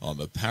 Eastern on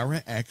the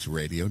Para-X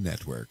Radio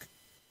Network.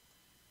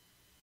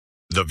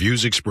 The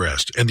views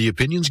expressed and the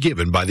opinions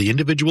given by the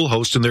individual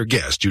host and their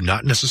guests do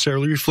not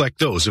necessarily reflect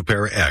those of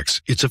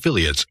Para-X, its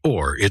affiliates,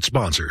 or its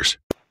sponsors.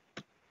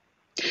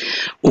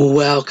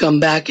 Welcome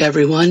back,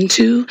 everyone,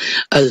 to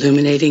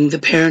Illuminating the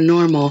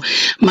Paranormal.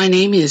 My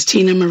name is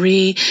Tina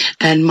Marie,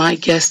 and my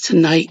guest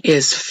tonight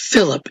is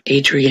Philip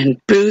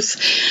Adrian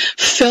Booth.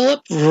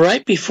 Philip,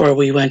 right before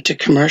we went to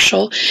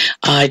commercial,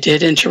 I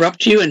did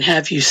interrupt you and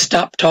have you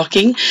stop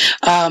talking.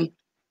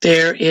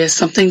 There is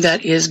something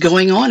that is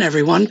going on,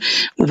 everyone,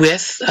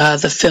 with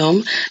the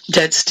film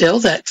Dead Still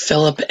that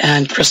Philip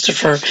and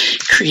Christopher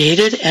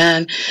created.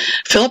 And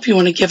Philip, you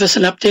want to give us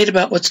an update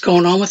about what's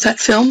going on with that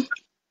film?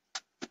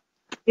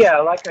 Yeah,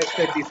 like I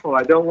said before,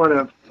 I don't want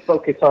to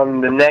focus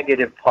on the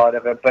negative part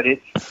of it, but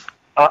it's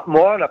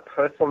more on a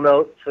personal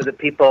note for the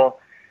people.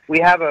 We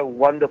have a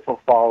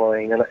wonderful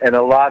following and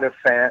a lot of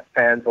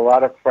fans, a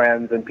lot of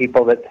friends and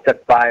people that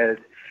step by us.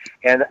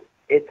 And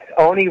it's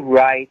only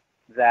right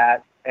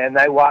that, and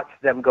I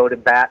watched them go to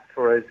bat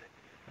for us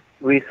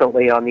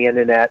recently on the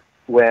internet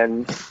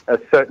when a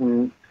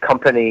certain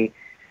company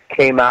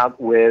came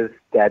out with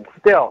Dead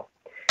Still.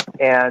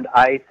 And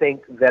I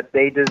think that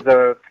they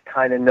deserve to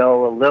kind of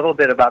know a little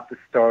bit about the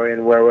story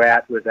and where we're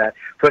at with that.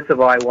 First of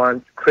all,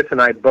 Chris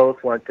and I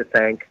both want to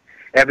thank,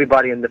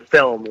 everybody in the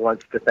film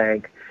wants to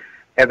thank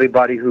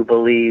everybody who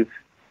believes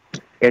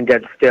in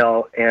Dead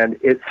Still. And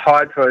it's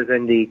hard for us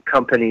indie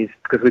companies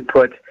because we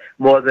put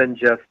more than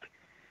just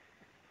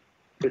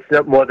it's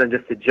not more than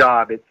just a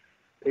job.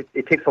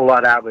 It takes a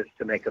lot of hours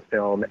to make a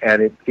film,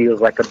 and it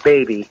feels like a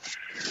baby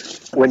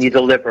when you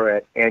deliver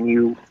it and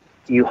you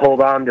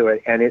hold on to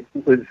it. And it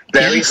was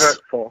very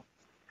hurtful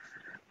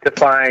to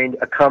find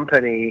a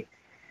company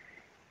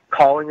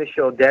calling the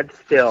show dead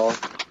still.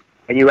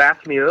 And you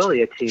asked me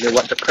earlier, Tina,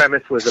 what the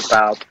premise was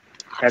about,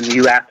 and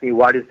you asked me,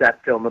 what is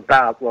that film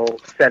about? Well,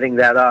 setting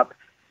that up,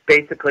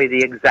 basically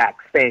the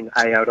exact thing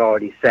I had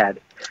already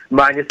said,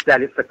 minus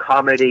that it's a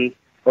comedy,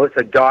 or it's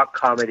a dark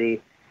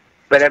comedy,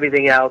 but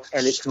everything else,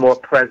 and it's more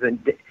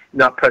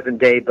not present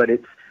day, but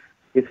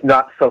it's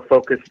not so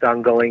focused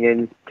on going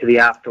into the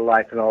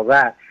afterlife and all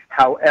that.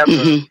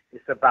 However,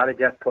 it's about a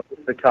death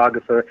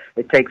photographer.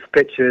 It takes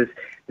pictures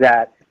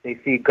that they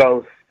see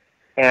ghosts,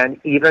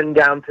 and even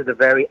down to the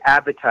very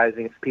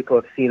advertising, if people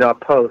have seen our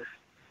posts,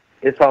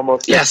 it's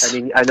almost, I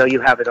mean, I know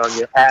you have it on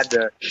your ad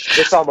there.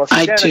 It's almost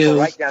identical,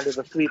 right down to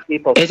the three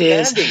people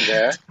standing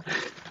there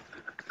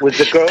with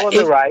the girl on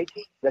the right,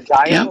 the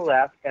guy on the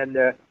left, and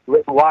the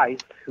Rick Weiss,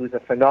 who's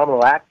a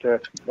phenomenal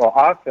actor, or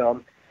our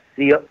film,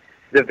 the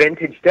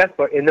vintage death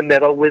book in the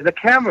middle with the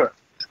camera.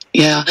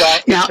 Yeah. Well,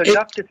 it's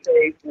enough to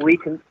say we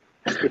can.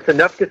 It's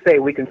enough to say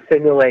we can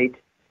simulate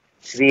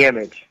the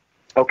image.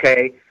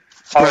 Okay.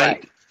 All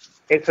right.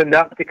 It's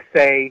enough to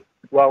say,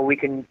 well, we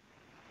can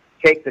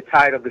take the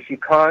title, because you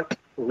can't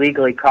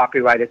legally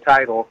copyright a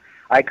title.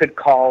 I could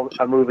call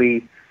a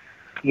movie,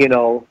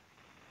 the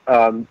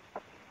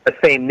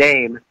same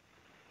name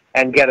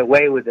and get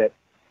away with it.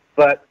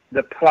 But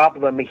the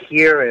problem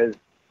here is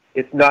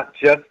it's not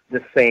just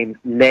the same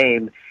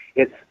name.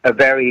 It's a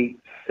very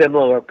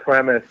similar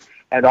premise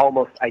and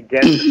almost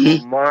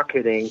identical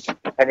marketing.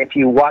 And if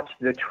you watch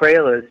the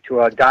trailers to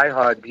our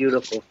diehard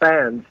beautiful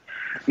fans,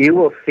 you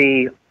will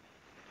see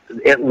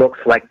it looks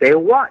like they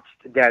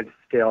watched Dead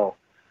Still,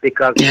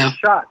 because the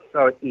shots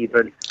are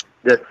even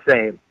the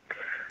same.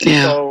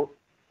 Yeah. So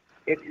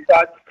it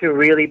starts to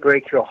really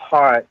break your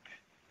heart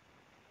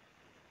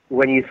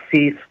when you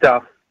see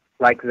stuff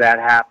like that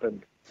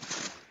happen.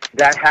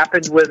 That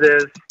happened with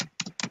us,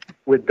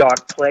 with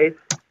Dark Place,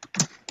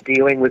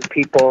 dealing with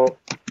people,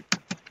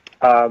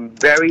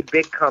 very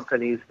big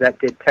companies that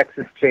did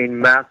Texas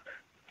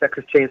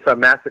Chainsaw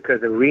Massacre,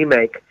 the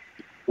remake,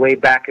 way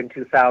back in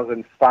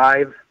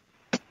 2005.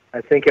 I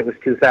think it was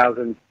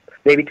 2000,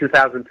 maybe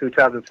 2002,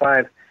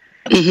 2005.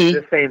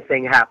 The same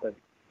thing happened.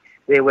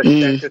 They were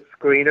sent a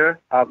screener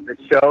of the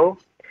show,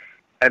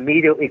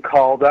 immediately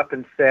called up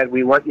and said,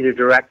 we want you to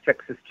direct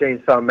Texas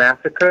Chainsaw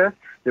Massacre,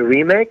 the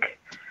remake,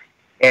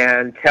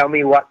 and tell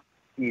me what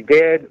you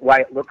did,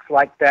 why it looks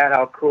like that,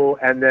 how cool,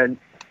 and then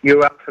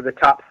you're up for the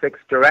top 6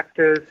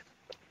 directors.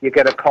 You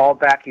get a call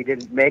back, you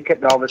didn't make it,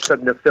 and all of a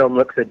sudden the film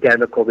looks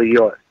identical to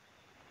yours.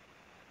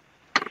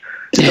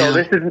 So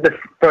this isn't the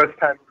first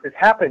time this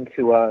happened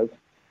to us.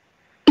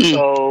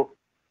 So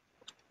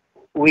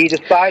we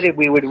decided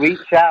we would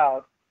reach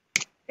out,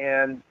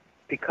 and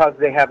because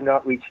they have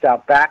not reached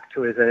out back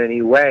to us in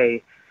any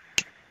way,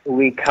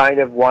 we kind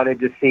of wanted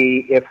to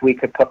see if we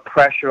could put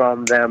pressure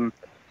on them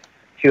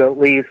to at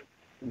least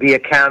be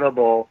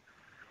accountable.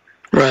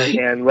 Right.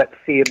 And let's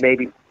see if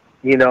maybe,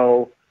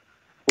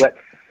 let's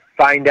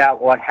find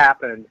out what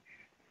happened.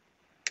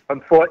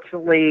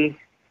 Unfortunately,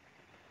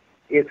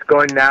 it's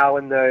going now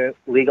in the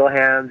legal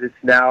hands. It's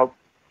now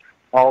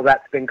all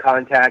that's been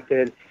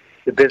contacted.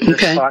 The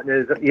business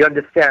partners, you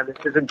understand,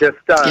 this isn't just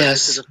us.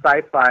 This is a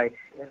sci-fi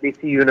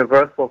NBC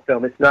Universal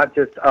film. It's not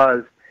just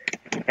us.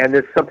 And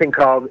there's something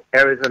called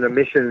errors and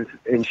omissions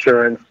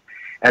insurance,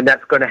 and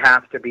that's going to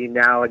have to be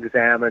now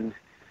examined.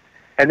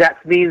 And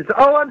that means,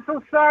 oh, I'm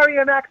so sorry,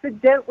 I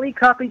accidentally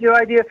copied your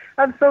idea.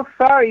 I'm so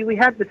sorry, we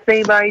had the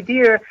same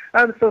idea.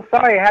 I'm so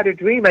sorry, I had a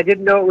dream. I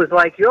didn't know it was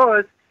like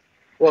yours.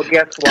 Well,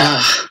 guess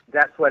what?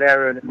 That's what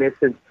error and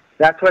omissions.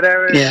 That's what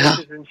error and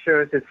omissions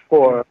insurance is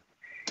for.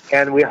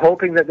 And we're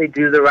hoping that they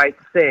do the right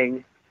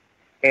thing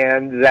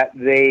and that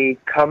they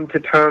come to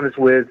terms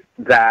with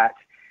that.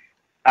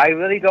 I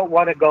really don't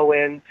want to go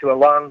into a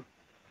long,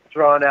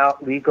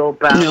 drawn-out legal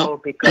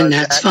battle because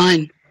that's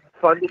fine.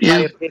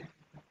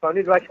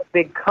 Funded by a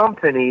big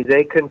company,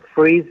 they can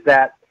freeze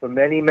that for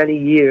many, many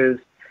years.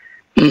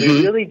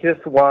 We really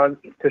just want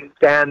to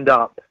stand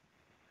up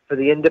for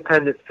the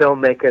independent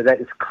filmmaker that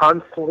is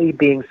constantly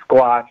being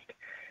squashed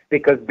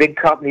because big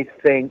companies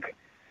think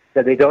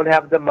that they don't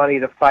have the money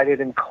to fight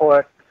it in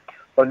court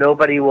or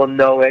nobody will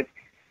know it.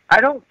 I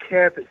don't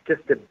care if it's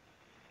just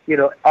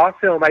our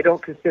film, I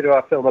don't consider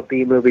our film a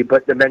B movie,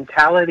 but the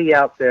mentality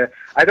out there,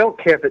 I don't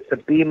care if it's a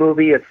B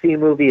movie, a C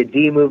movie, a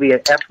D movie,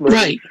 an F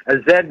movie, a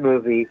Z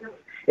movie.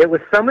 It was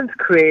someone's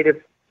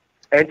creative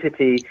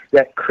entity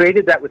that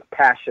created that with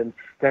passion,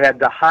 that had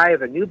the high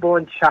of a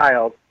newborn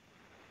child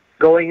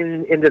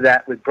going into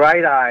that with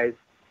bright eyes,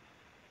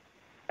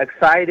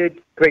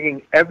 excited,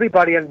 bringing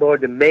everybody on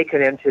board to make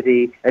an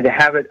entity and to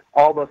have it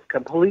almost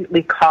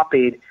completely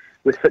copied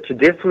with such a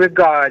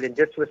disregard and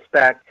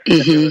disrespect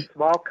that they're a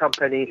small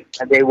company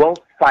and they won't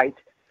fight,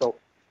 so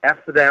F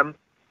them.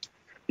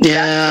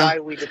 That's why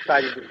we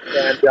decided to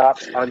stand up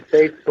on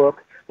Facebook,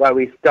 why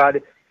we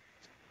started.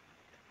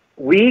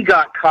 we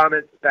got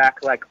comments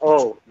back like,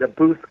 "Oh, the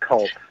booth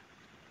cult."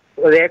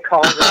 Well, they're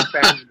calling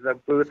their fans the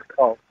booth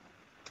cult.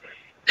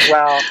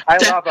 Well, I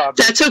love our booth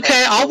That's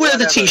okay. cult, I'll wear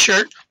the whatever.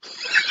 T-shirt.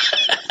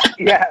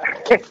 Yeah.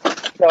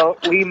 So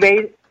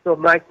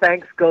my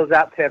thanks goes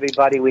out to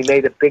everybody. We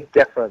made a big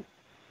difference,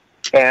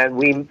 and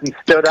we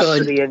stood up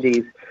for the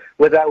indies.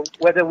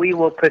 Whether we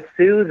will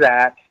pursue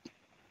that,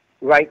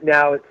 right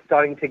now it's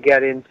starting to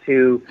get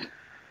into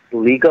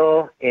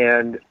legal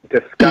and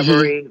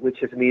discovery, which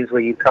just means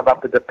where you come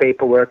up with the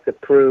paperwork, the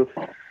proof.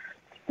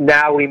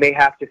 Now we may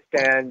have to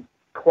stand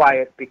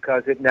quiet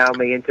because it now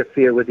may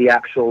interfere with the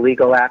actual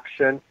legal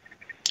action.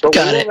 But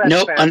Got it.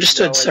 Nope,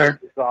 understood, sir.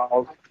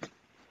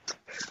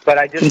 But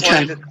I just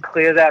want to just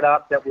clear that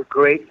up, that we're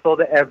grateful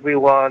to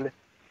everyone,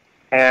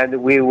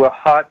 and we were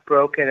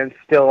heartbroken and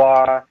still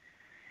are,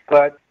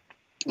 but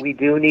we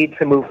do need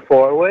to move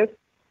forward.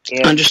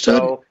 And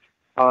understood.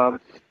 So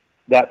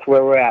that's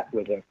where we're at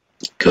with it.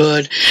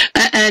 Good.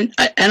 And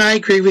I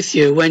agree with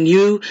you. When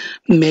you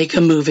make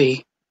a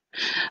movie,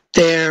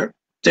 there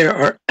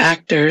are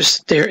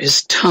actors, there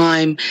is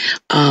time.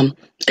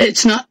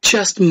 It's not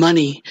just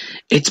money.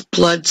 It's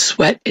blood,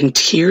 sweat, and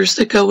tears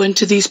that go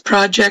into these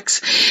projects.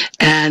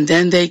 And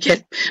then they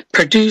get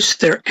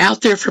produced. They're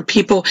out there for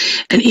people.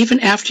 And even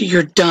after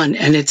you're done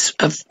and it's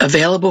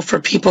available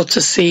for people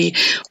to see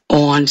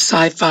on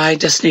Sci-Fi,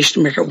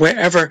 Destination America,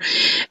 wherever,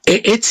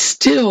 you're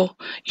still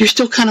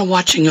kind of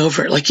watching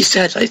over it. Like you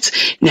said,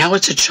 now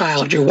it's a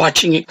child. You're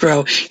watching it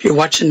grow. You're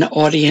watching the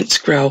audience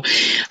grow.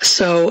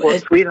 So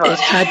it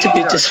had to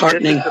be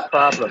disheartening. This is the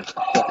problem.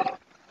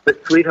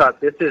 But,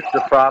 sweetheart, this is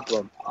the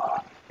problem.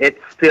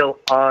 It's still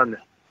on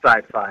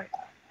Sci-Fi.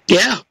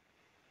 Yeah.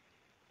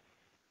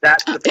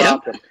 That's the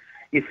problem.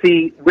 You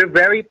see, we're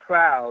very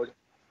proud.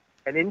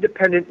 An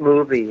independent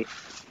movie,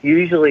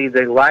 usually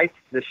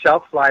the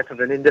shelf life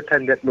of an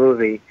independent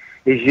movie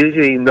is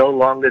usually no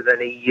longer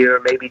than a year,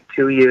 maybe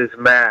 2 years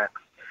max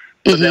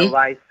for their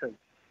license.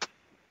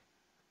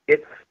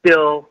 It's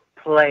still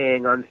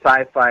playing on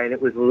Sci-Fi, and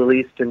it was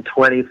released in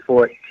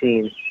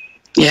 2014.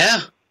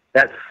 Yeah.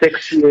 That's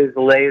 6 years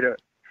later.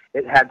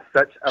 It had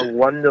such a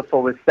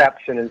wonderful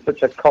reception and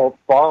such a cult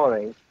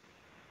following.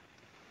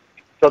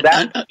 So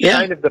that's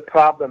kind of the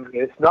problem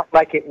here. It's not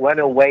like it went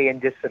away and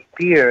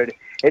disappeared.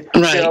 It's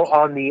still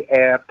on the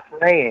air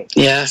playing.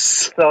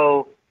 Yes.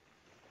 So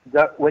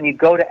when you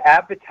go to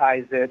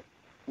advertise it,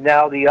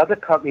 now the other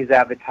company's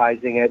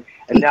advertising it,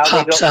 and now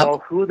they don't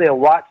know who they're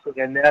watching.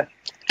 And that's,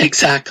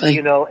 exactly.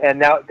 And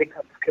now it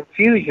becomes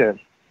confusion.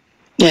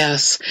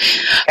 Yes.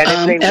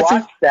 And if they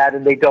watch that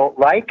and they don't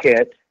like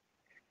it,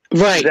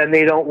 then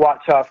they don't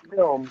watch our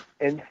film,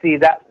 and see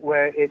that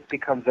where it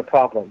becomes a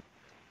problem.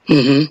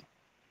 Mm-hmm.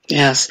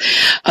 Yes.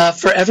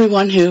 For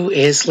everyone who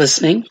is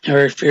listening, or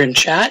if you're in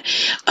chat,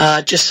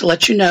 just to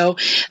let you know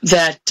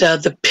that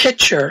the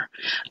picture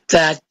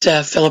that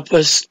Phillip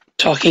was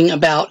talking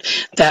about,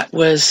 that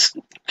was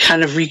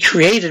kind of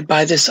recreated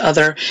by this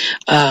other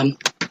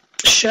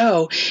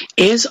show,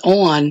 is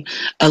on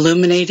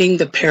Illuminating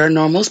the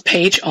Paranormal's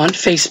page on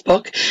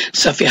Facebook.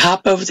 So if you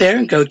hop over there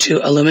and go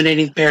to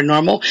Illuminating the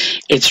Paranormal,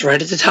 it's right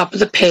at the top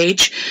of the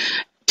page.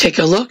 Take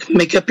a look,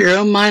 make up your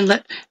own mind,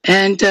 let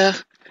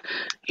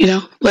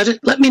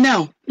me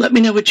know. Let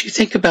me know what you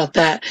think about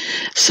that.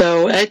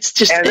 So it's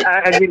just it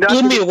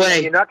blew me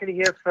away. You're not going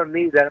to hear from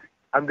me that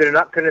I'm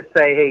not going to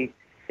say, hey,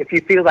 if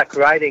you feel like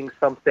writing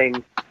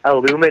something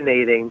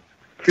illuminating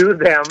to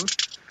them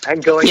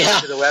and going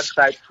onto the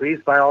website, please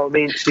by all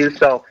means do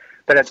so.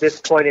 But at this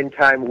point in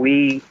time,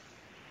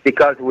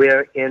 because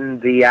we're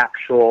in the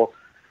actual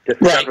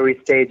discovery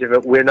stage of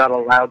it, we're not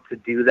allowed to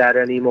do that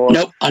anymore.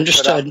 Nope,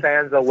 understood. But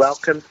our fans are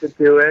welcome to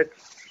do it,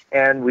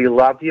 and we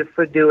love you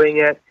for doing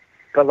it.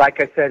 But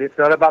like I said, it's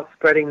not about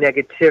spreading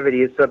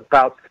negativity. It's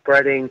about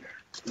spreading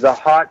the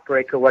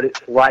heartbreak of what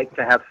it's like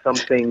to have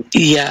something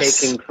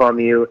taken from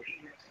you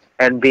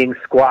and being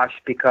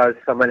squashed because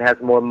someone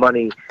has more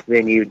money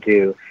than you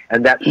do.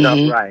 And that's not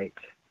right.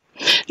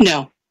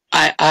 No,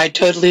 I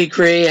totally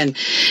agree. And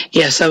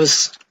yes, I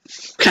was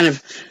kind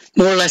of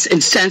more or less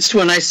incensed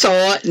when I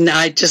saw it, and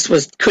I just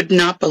could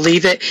not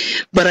believe it.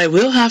 But I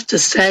will have to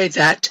say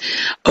that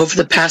over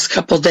the past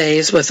couple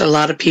days, with a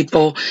lot of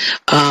people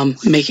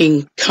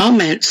making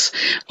comments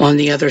on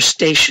the other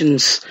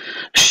station's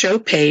show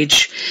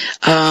page,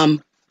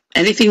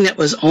 anything that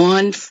was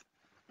on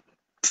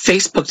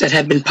Facebook that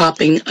had been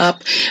popping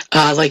up,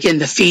 like in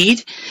the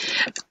feed,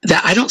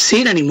 that I don't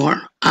see it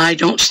anymore. I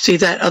don't see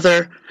that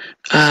other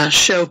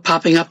show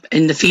popping up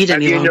in the feed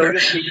any longer.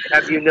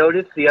 Have you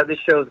noticed the other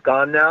show's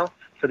gone now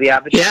for the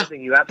advertising?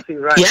 Yeah. You're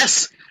absolutely right.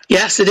 Yes,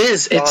 it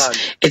is.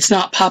 It's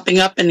not popping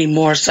up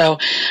anymore. So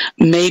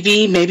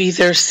maybe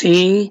they're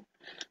seeing,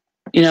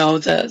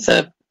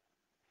 the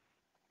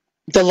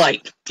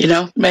light.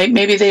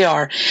 Maybe they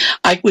are.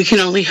 We can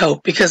only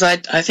hope, because I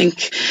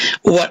think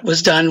what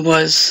was done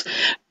was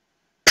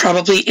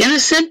probably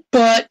innocent,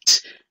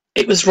 but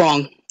it was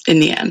wrong in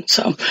the end.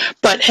 So,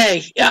 but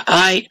hey,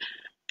 I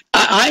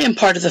am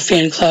part of the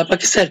fan club.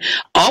 Like I said,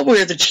 I'll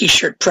wear the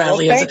T-shirt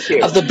proudly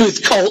of the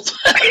booth cult.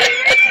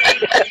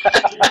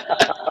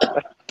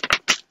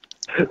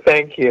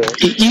 Thank you.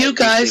 You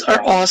guys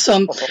are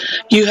awesome.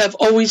 You have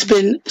always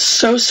been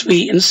so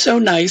sweet and so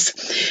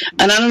nice.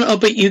 And I don't know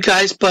about you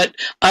guys, but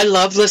I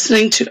love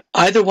listening to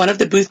either one of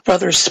the Booth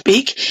brothers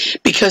speak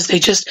because they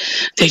just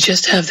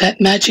have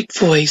that magic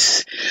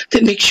voice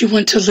that makes you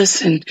want to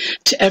listen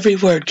to every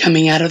word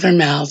coming out of their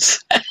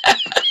mouths.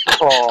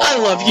 I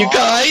love you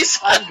guys.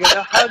 I'm going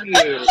to hug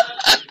you.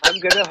 I'm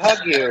going to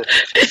hug you.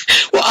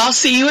 Well, I'll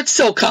see you at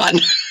SoCon.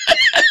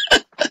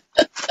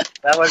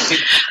 That would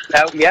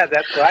be, yeah,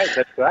 that's right.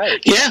 That's right.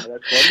 Yeah.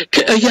 That's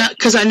wonderful. Yeah,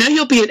 because I know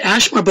you'll be at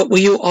Ashmore, but will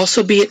you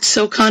also be at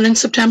SoCon in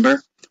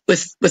September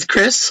with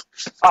Chris?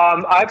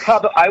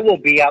 I will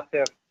be out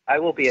there. I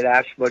will be at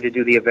Ashmore to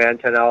do the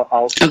event, and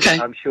Okay.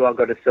 I'm sure I'll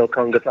go to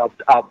SoCon because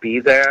I'll be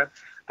there.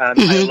 I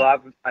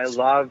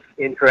love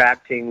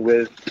interacting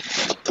with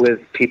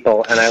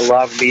people, and I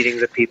love meeting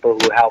the people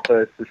who help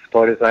us, the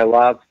supporters. I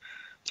love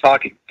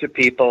talking to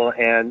people,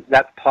 and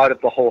that's part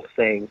of the whole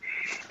thing.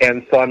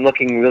 And so I'm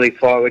looking really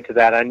forward to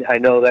that. I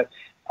know that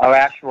our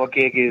Ashmore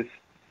gig is,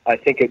 I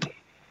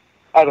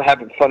don't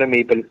have it in front of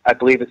me, but I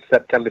believe it's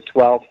September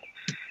 12th.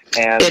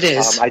 And it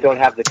is. I don't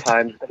have the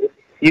time.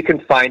 You can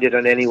find it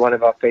on any one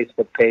of our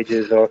Facebook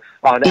pages or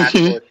on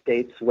Ashmore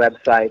State's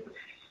website.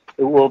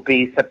 It will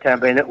be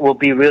September, and it will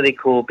be really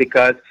cool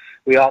because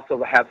we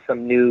also have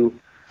some new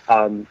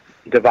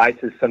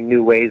devices, some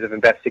new ways of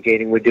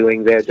investigating we're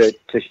doing there to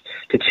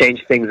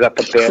change things up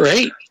a bit.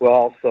 Great. We're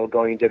also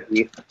going to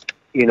be,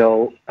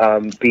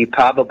 be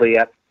probably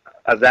at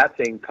that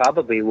thing.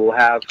 Probably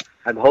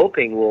I'm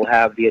hoping we'll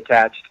have the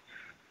attached.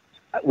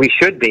 We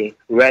should be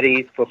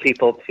ready for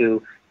people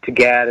to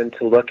get and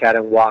to look at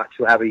and watch.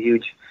 We'll have a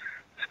huge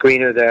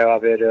screener there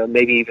of it, or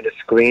maybe even a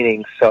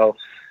screening. So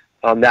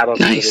that'll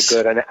be really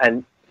good.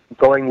 And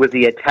going with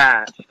the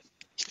attached,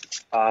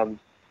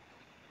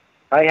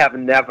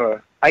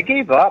 I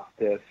gave up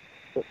this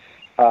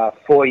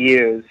 4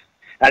 years.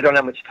 I don't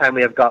know how much time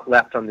we have got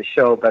left on the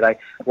show, but I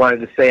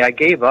wanted to say I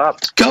gave up.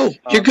 Go.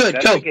 You're good.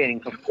 Go. Investigating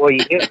for 4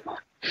 years.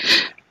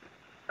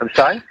 I'm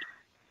sorry?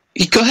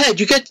 Go ahead.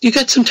 You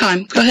got some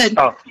time. Go ahead.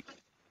 Oh,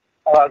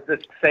 all I was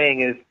just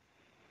saying is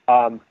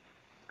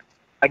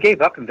I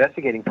gave up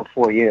investigating for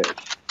 4 years,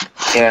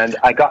 and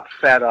I got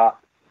fed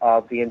up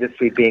of the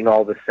industry being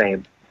all the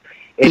same.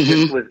 It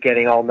just was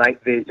getting all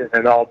night vision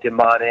and all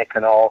demonic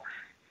and all,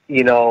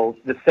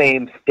 the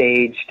same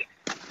staged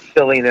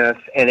silliness,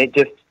 and it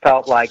just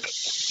felt like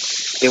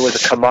it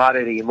was a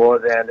commodity more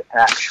than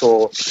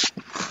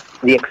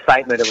the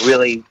excitement of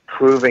really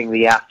proving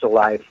the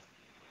afterlife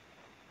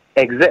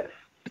exists.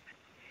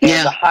 Yeah.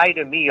 And the high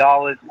to me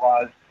always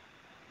was,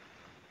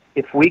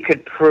 if we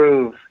could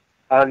prove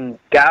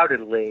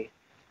undoubtedly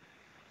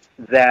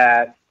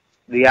that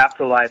the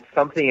afterlife,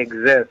 something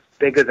exists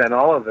bigger than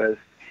all of us,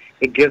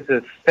 it gives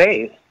us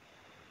faith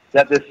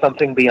that there's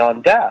something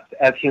beyond death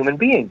as human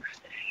beings.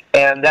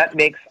 And that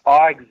makes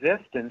our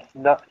existence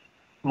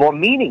more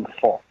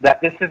meaningful,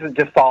 that this isn't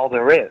just all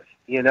there is,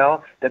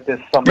 that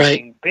there's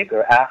something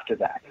bigger after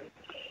that.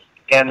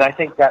 And I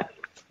think that's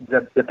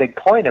the big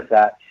point of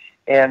that.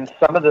 And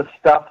some of the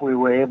stuff we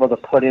were able to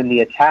put in the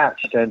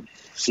attached and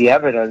the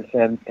evidence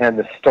and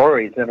the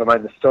stories, never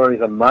mind the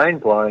stories, are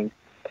mind-blowing.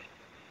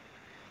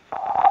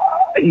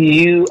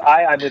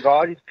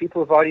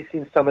 People have already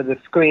seen some of the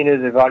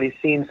screeners, they've already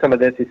seen some of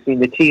this, they've seen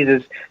the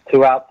teasers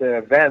throughout the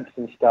events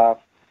and stuff.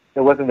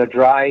 There wasn't a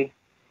dry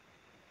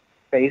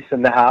face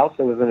in the house,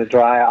 there wasn't a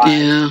dry eye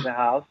in the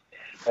house.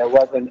 There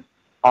wasn't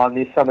on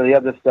some of the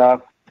other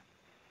stuff.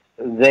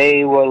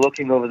 They were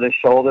looking over their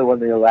shoulder when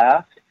they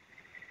laughed.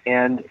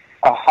 And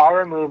a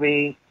horror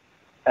movie,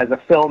 as a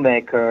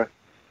filmmaker,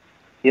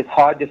 is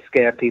hard to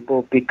scare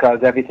people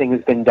because everything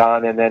has been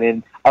done, and then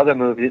in other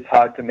movies it's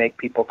hard to make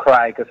people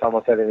cry because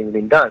almost everything's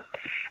been done.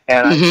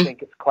 And I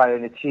think it's quite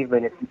an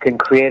achievement if you can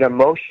create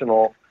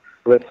emotional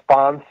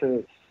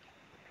responses,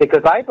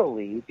 because I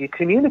believe you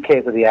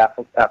communicate with the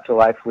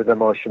afterlife with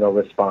emotional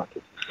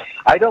responses.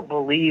 I don't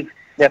believe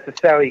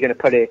necessarily you're going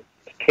to put a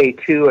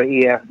K2 or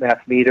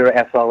EMF meter, or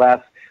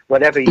SLS,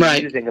 whatever you're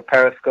using, a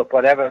periscope,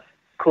 whatever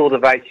cool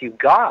device you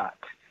got,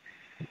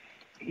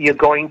 you're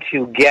going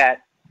to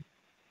get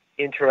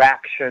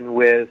interaction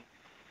with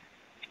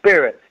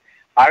spirits.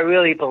 I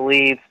really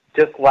believe,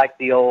 just like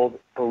the old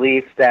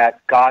belief that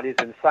God is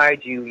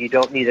inside you, you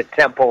don't need a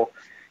temple,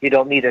 you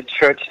don't need a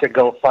church to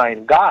go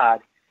find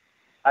God.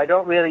 I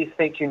don't really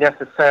think you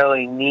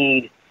necessarily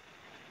need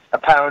a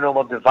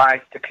paranormal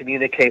device to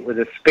communicate with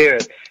a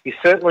spirit. You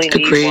certainly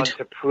need one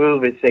to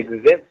prove its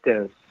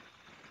existence,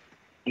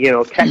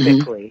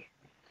 technically.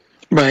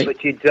 Right.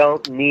 But you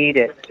don't need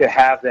it to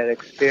have that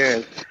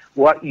experience.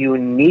 What you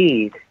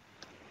need,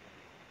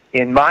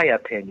 in my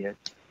opinion,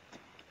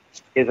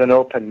 is an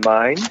open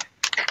mind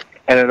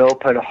and an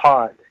open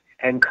heart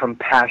and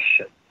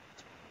compassion.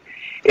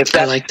 If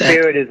that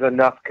spirit is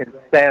enough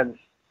consent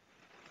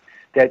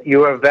that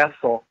you're a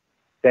vessel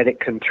that it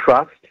can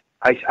trust,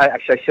 I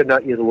should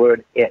not use the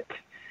word it,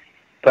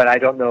 but I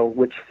don't know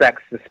which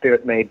sex the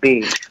spirit may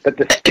be, but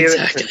the spirit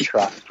can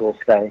trust, we'll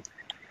say.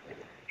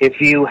 If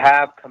you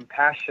have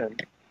compassion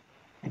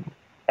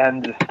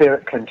and the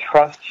spirit can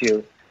trust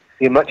you,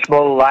 you're much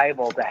more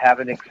liable to have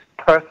an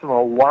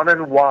personal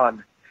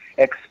one-on-one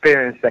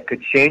experience that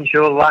could change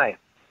your life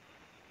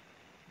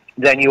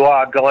than you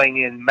are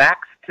going in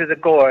max to the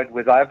gourd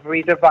with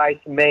every device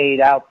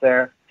made out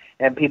there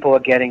and people are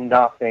getting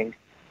nothing.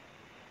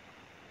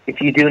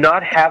 If you do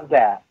not have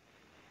that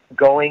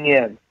going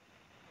in,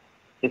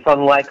 it's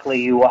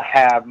unlikely you will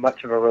have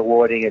much of a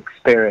rewarding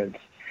experience.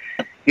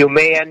 You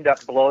may end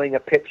up blowing a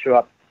picture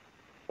up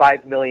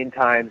 5 million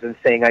times and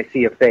saying, I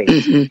see a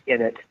face in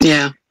it.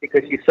 Yeah.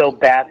 Because you so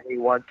badly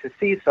want to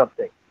see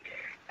something.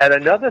 And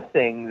another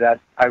thing that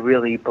I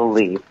really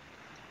believe,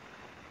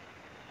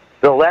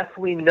 the less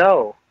we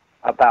know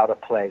about a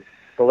place,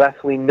 the less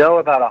we know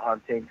about a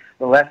haunting,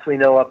 the less we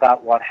know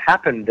about what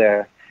happened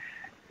there,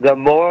 the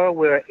more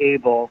we're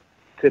able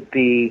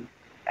to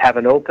have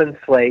an open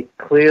slate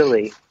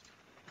clearly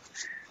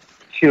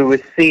to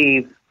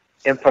receive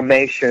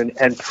information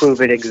and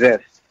prove it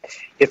exists.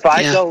 If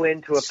I go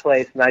into a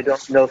place and I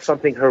don't know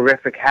something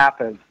horrific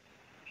happened,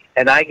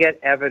 and I get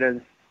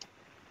evidence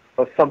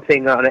of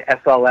something on an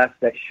SLS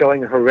that's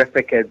showing a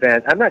horrific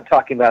event, I'm not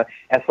talking about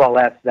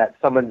SLS that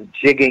someone's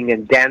jigging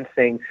and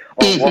dancing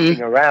or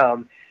walking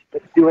around,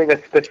 but doing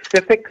a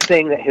specific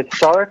thing that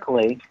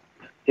historically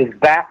is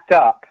backed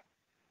up,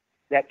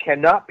 that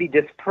cannot be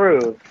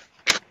disproved,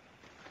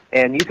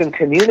 and you can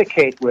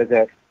communicate with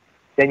it,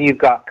 then you've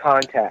got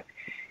contact.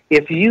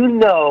 If you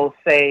know,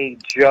 say,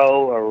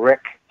 Joe or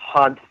Rick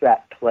haunts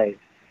that place,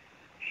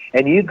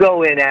 and you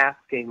go in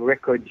asking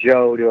Rick or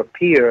Joe to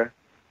appear,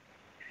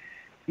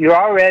 you're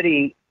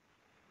already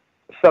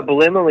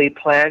subliminally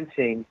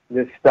planting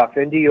this stuff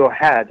into your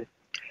head,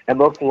 and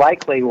most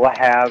likely will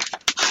have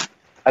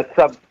a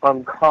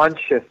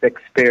unconscious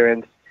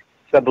experience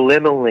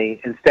subliminally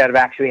instead of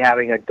actually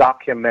having a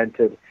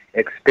documented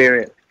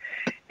experience.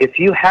 If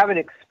you have an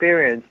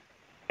experience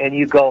and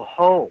you go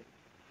home,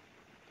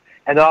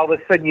 and all of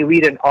a sudden you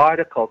read an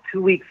article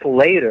 2 weeks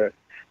later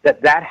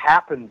that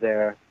happened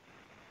there,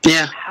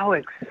 how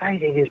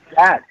exciting is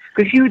that?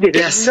 Because you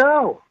didn't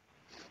know.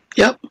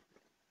 Yep.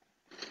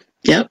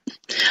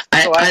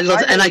 I love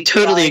that, and I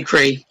totally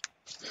agree.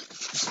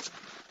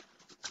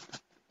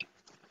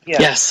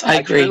 Yes, I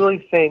agree. I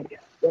really think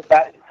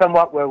that's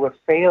somewhat where we're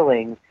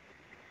failing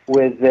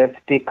with this,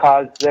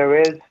 because there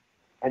is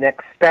an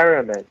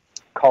experiment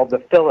called the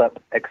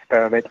Phillip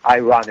experiment,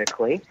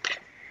 ironically,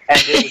 and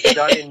it was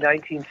done in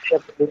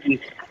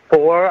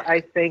 1974,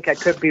 I think. I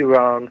could be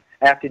wrong.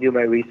 I have to do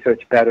my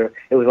research better.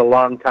 It was a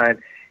long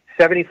time,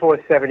 74,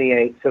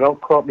 78, so don't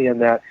quote me on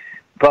that.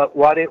 But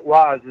what it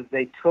was is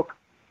they took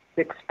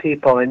 6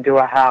 people into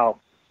a house.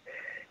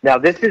 Now,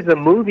 a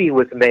movie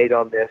was made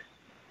on this.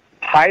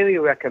 Highly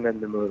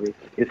recommend the movie.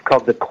 It's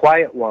called The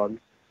Quiet Ones,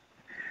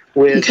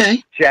 with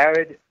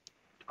Jared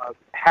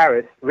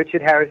Harris,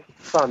 Richard Harris'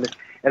 son,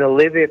 and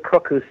Olivia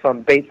Cook, who's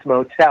from Bates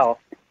Motel.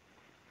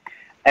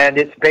 And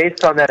it's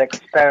based on that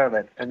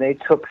experiment. And they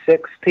took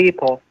 6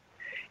 people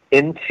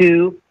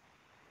into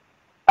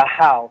a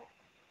house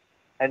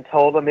and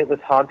told them it was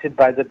haunted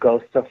by the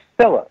ghost of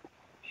Phillip.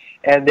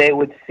 And they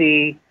would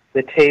see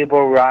the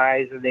table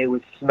rise, and they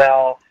would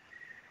smell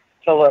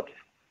Phillip's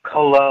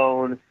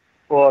cologne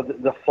or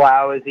the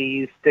flowers he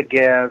used to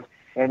give,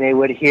 and they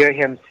would hear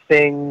him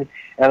sing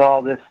and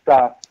all this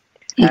stuff.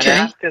 And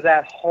after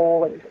that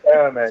whole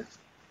experiment,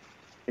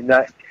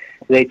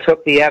 they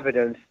took the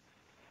evidence,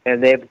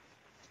 and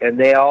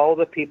all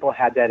the people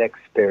had that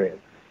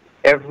experience.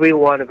 Every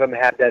one of them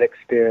had that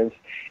experience,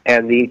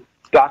 and the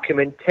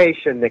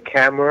documentation, the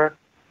camera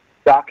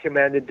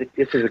documented that.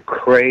 This is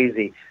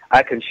crazy.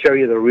 I can show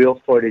you the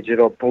real footage.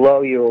 It'll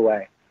blow you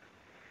away.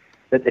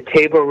 That the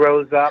table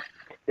rose up,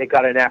 they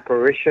got an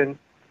apparition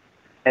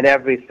and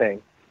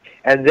everything.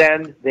 And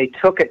then they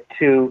took it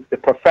to the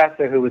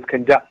professor who was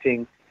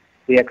conducting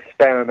the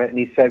experiment, and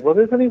he said, well,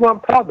 there's only one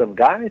problem,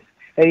 guys.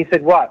 And he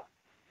said, what?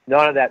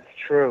 None of that's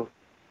true.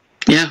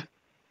 Yeah.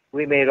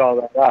 We made all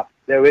that up.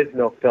 There is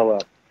no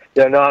Phillip.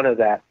 There's none of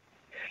that.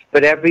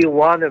 But every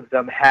one of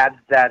them had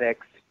that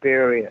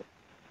experience.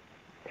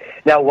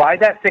 Now, why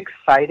that's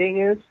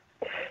exciting is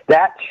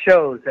that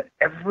shows that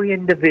every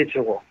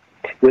individual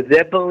with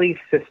their belief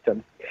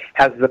system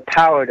has the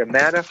power to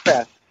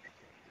manifest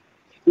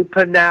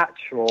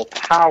supernatural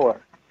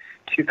power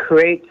to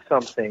create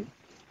something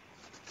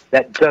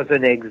that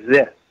doesn't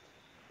exist.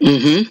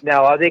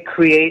 Now, are they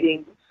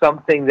creating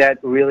something that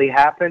really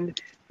happened?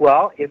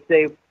 Well, if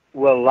they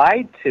were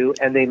lied to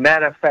and they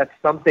manifest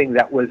something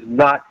that was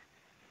not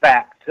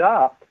backed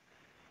up,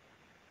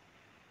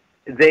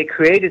 they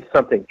created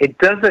something. It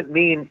doesn't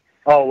mean,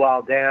 oh,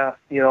 well,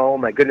 oh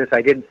my goodness,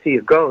 I didn't see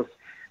a ghost.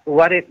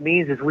 What it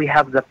means is we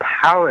have the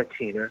power,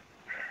 Tina,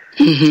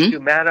 to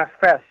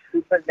manifest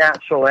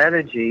supernatural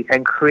energy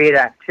and create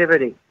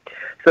activity.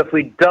 So if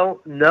we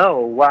don't know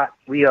what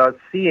we are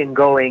seeing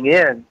going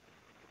in,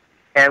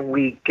 and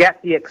we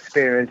get the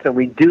experience and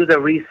we do the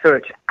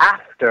research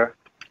after,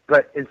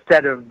 but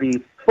instead of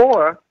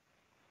before,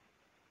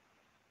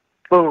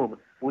 boom,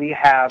 we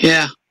have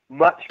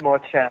much more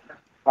chance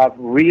of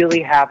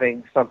really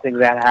having something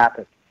that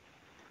happens.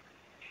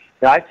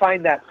 Now, I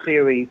find that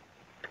theory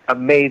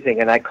amazing.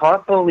 And I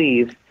can't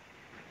believe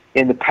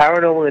in the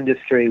paranormal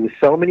industry, with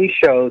so many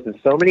shows and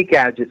so many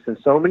gadgets and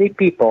so many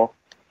people,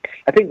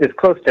 I think there's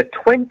close to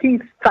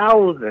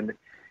 20,000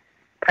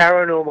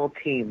 paranormal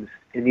teams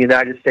in the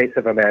United States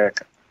of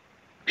America.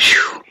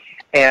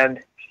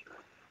 And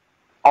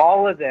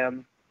all of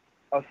them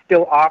are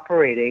still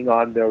operating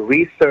on the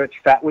research,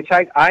 which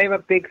I am a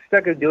big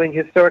sucker doing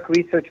historic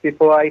research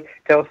before I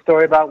tell a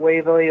story about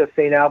Waverly or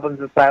St.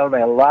 Albans Asylum.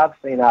 I love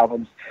St.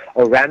 Albans.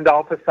 Or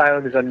Randolph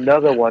Asylum is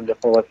another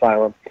wonderful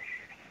asylum.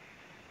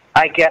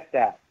 I get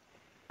that.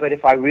 But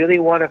if I really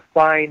want to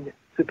find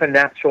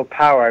supernatural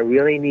power, I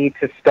really need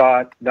to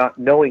start not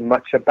knowing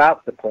much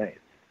about the place.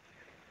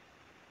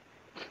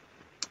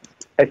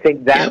 I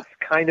think that's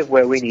kind of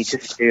where we need to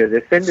steer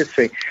this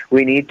industry.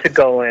 We need to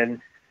go in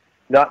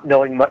not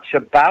knowing much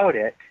about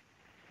it.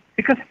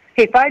 Because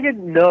if I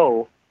didn't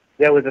know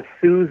there was a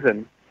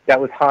Susan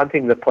that was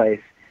haunting the place,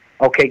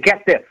 okay,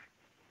 get this.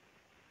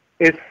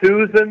 Is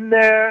Susan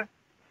there?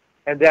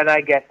 And then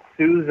I get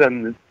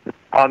Susan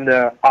on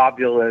the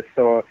obelisk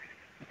or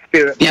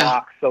spirit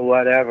box or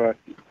whatever.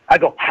 I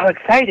go, how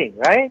exciting,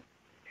 right?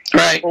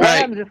 Right, well, what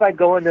happens if I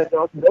go in there and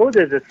don't know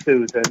there's a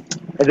Susan,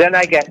 and then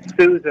I get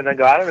Susan, I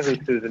go, I don't know who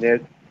Susan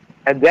is,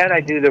 and then I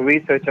do the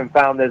research and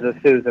found there's a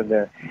Susan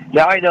there.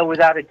 Now I know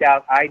without a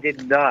doubt I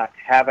did not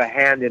have a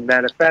hand in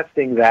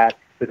manifesting that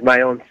with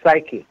my own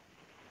psyche.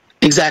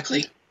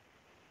 Exactly.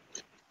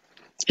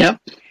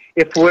 Yep.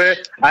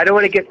 I don't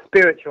want to get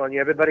spiritual on you.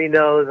 Everybody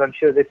knows, I'm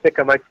sure they're sick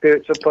of my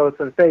spiritual posts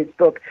on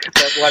Facebook,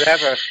 but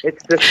whatever.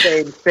 It's the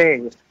same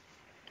thing.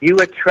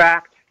 You're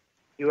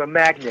a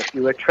magnet.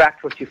 You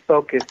attract what you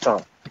focus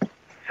on. So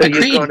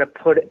Agreed. You're going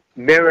to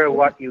mirror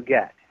what you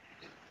get.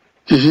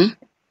 Mm-hmm.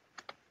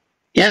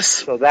 Yes.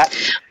 So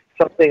that's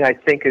something I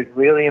think is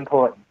really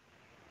important.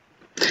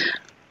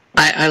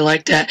 I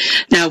like that.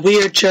 Now,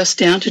 we are just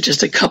down to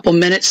just a couple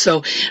minutes,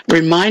 so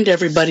remind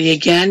everybody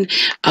again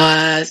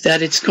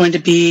that it's going to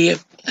be,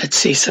 let's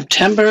see,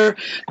 September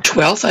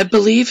 12th, I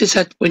believe. Is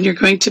that when you're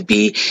going to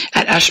be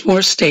at Ashmore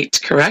Estates,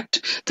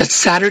 correct? That's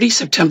Saturday,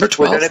 September 12th.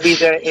 We're going to be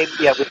there,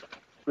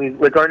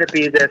 we're going to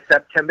be there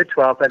September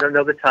 12th. I don't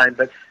know the time,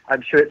 but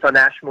I'm sure it's on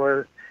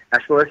Ashmore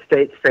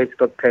Estates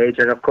Facebook page,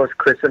 and of course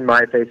Chris and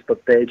my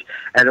Facebook page,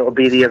 and it will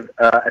be the,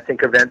 I think,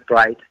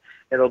 Eventbrite.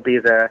 It'll be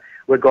there.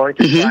 We're going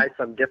to try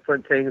some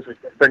different things to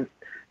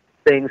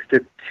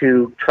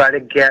try to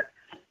get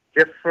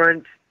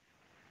different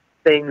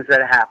things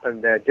that happen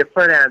there,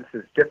 different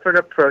answers, different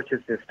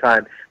approaches this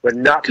time. We're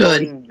not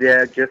going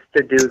there just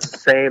to do the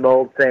same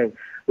old thing.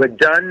 We're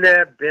done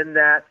there, been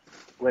that.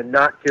 We're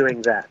not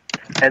doing that.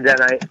 And then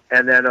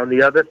on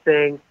the other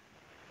thing,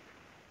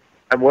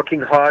 I'm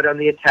working hard on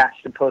the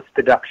attached and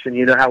post-production.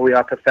 You know how we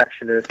are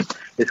perfectionists.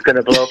 It's going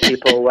to blow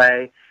people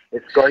away.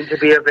 It's going to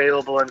be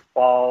available in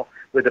fall.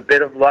 With a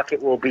bit of luck,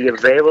 it will be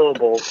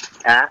available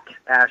at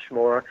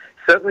Ashmore.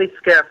 Certainly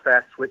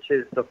Scarefest, which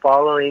is the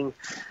following...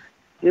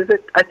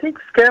 I think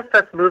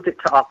Scarefest moved it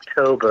to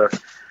October.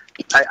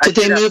 Did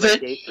they move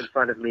it? Dates in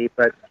front of me,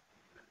 but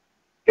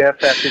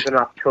Scarefest is in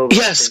October.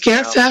 Yes,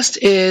 Scarefest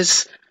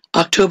is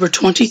October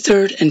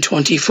 23rd and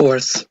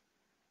 24th.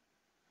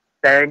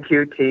 Thank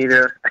you,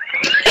 Tina.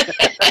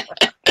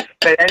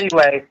 But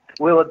anyway,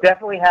 we will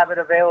definitely have it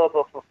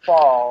available for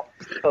fall,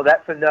 so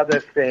that's another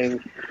thing,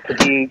 to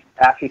be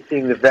actually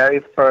seeing the very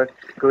first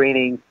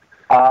screening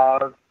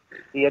of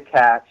The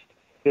Attached,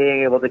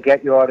 being able to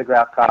get your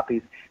autograph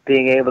copies,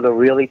 being able to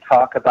really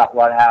talk about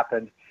what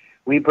happened.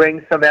 We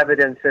bring some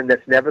evidence in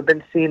that's never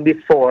been seen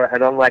before,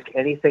 and unlike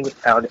anything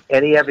on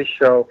any other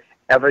show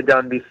ever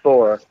done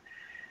before.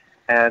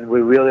 And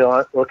we really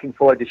are looking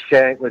forward to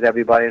sharing it with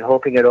everybody and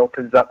hoping it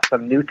opens up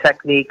some new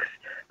techniques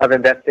of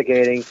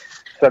investigating,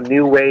 some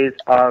new ways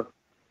of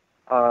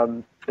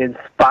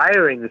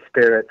inspiring the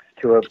spirits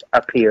to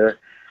appear,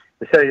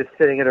 instead of just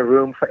sitting in a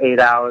room for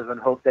 8 hours and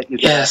hope that you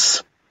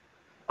get,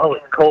 oh,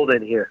 it's cold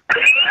in here.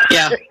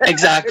 Yeah,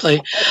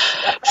 exactly.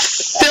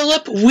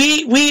 Phillip,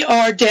 we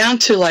are down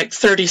to like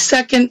 30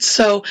 seconds.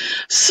 So,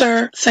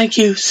 sir, thank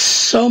you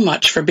so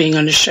much for being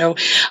on the show.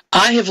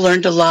 I have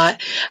learned a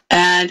lot,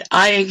 and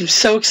I am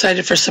so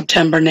excited for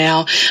September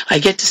now. I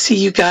get to see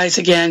you guys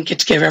again, get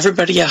to give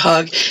everybody a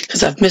hug,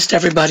 because I've missed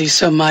everybody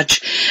so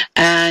much.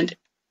 And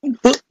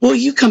will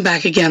you come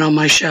back again on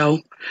my show?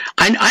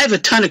 I have a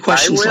ton of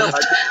questions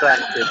left.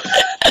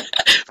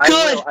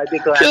 I'd be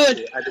glad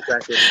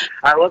to.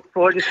 I look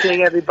forward to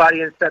seeing everybody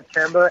in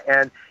September.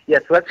 And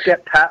yes, let's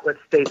get let's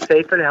stay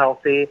safe and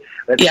healthy.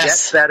 Let's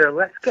get better.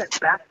 Let's get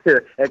back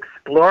to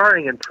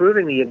exploring and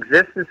proving the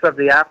existence of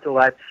the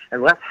afterlife,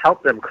 and let's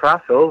help them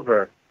cross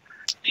over.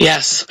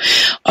 Yes.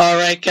 All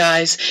right,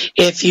 guys.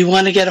 If you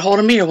want to get a hold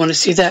of me or want to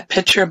see that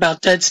picture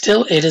about Dead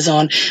Still, it is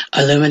on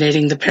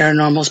Illuminating the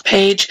Paranormal's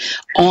page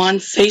on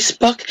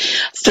Facebook.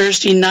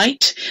 Thursday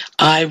night,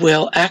 I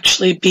will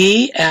actually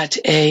be at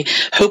a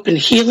Hope and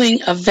Healing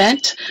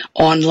event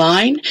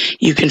online.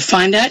 You can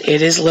find that.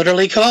 It is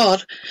literally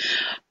called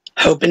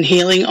Hope and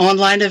Healing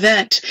online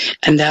event,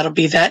 and that'll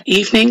be that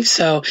evening,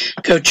 so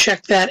go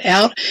check that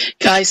out.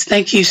 Guys,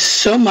 thank you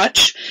so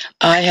much.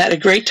 I had a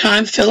great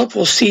time. Phillip,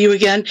 we'll see you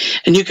again,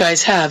 and you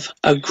guys have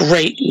a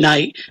great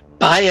night.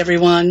 Bye,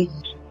 everyone.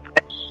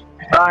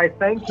 Bye,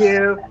 thank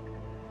you.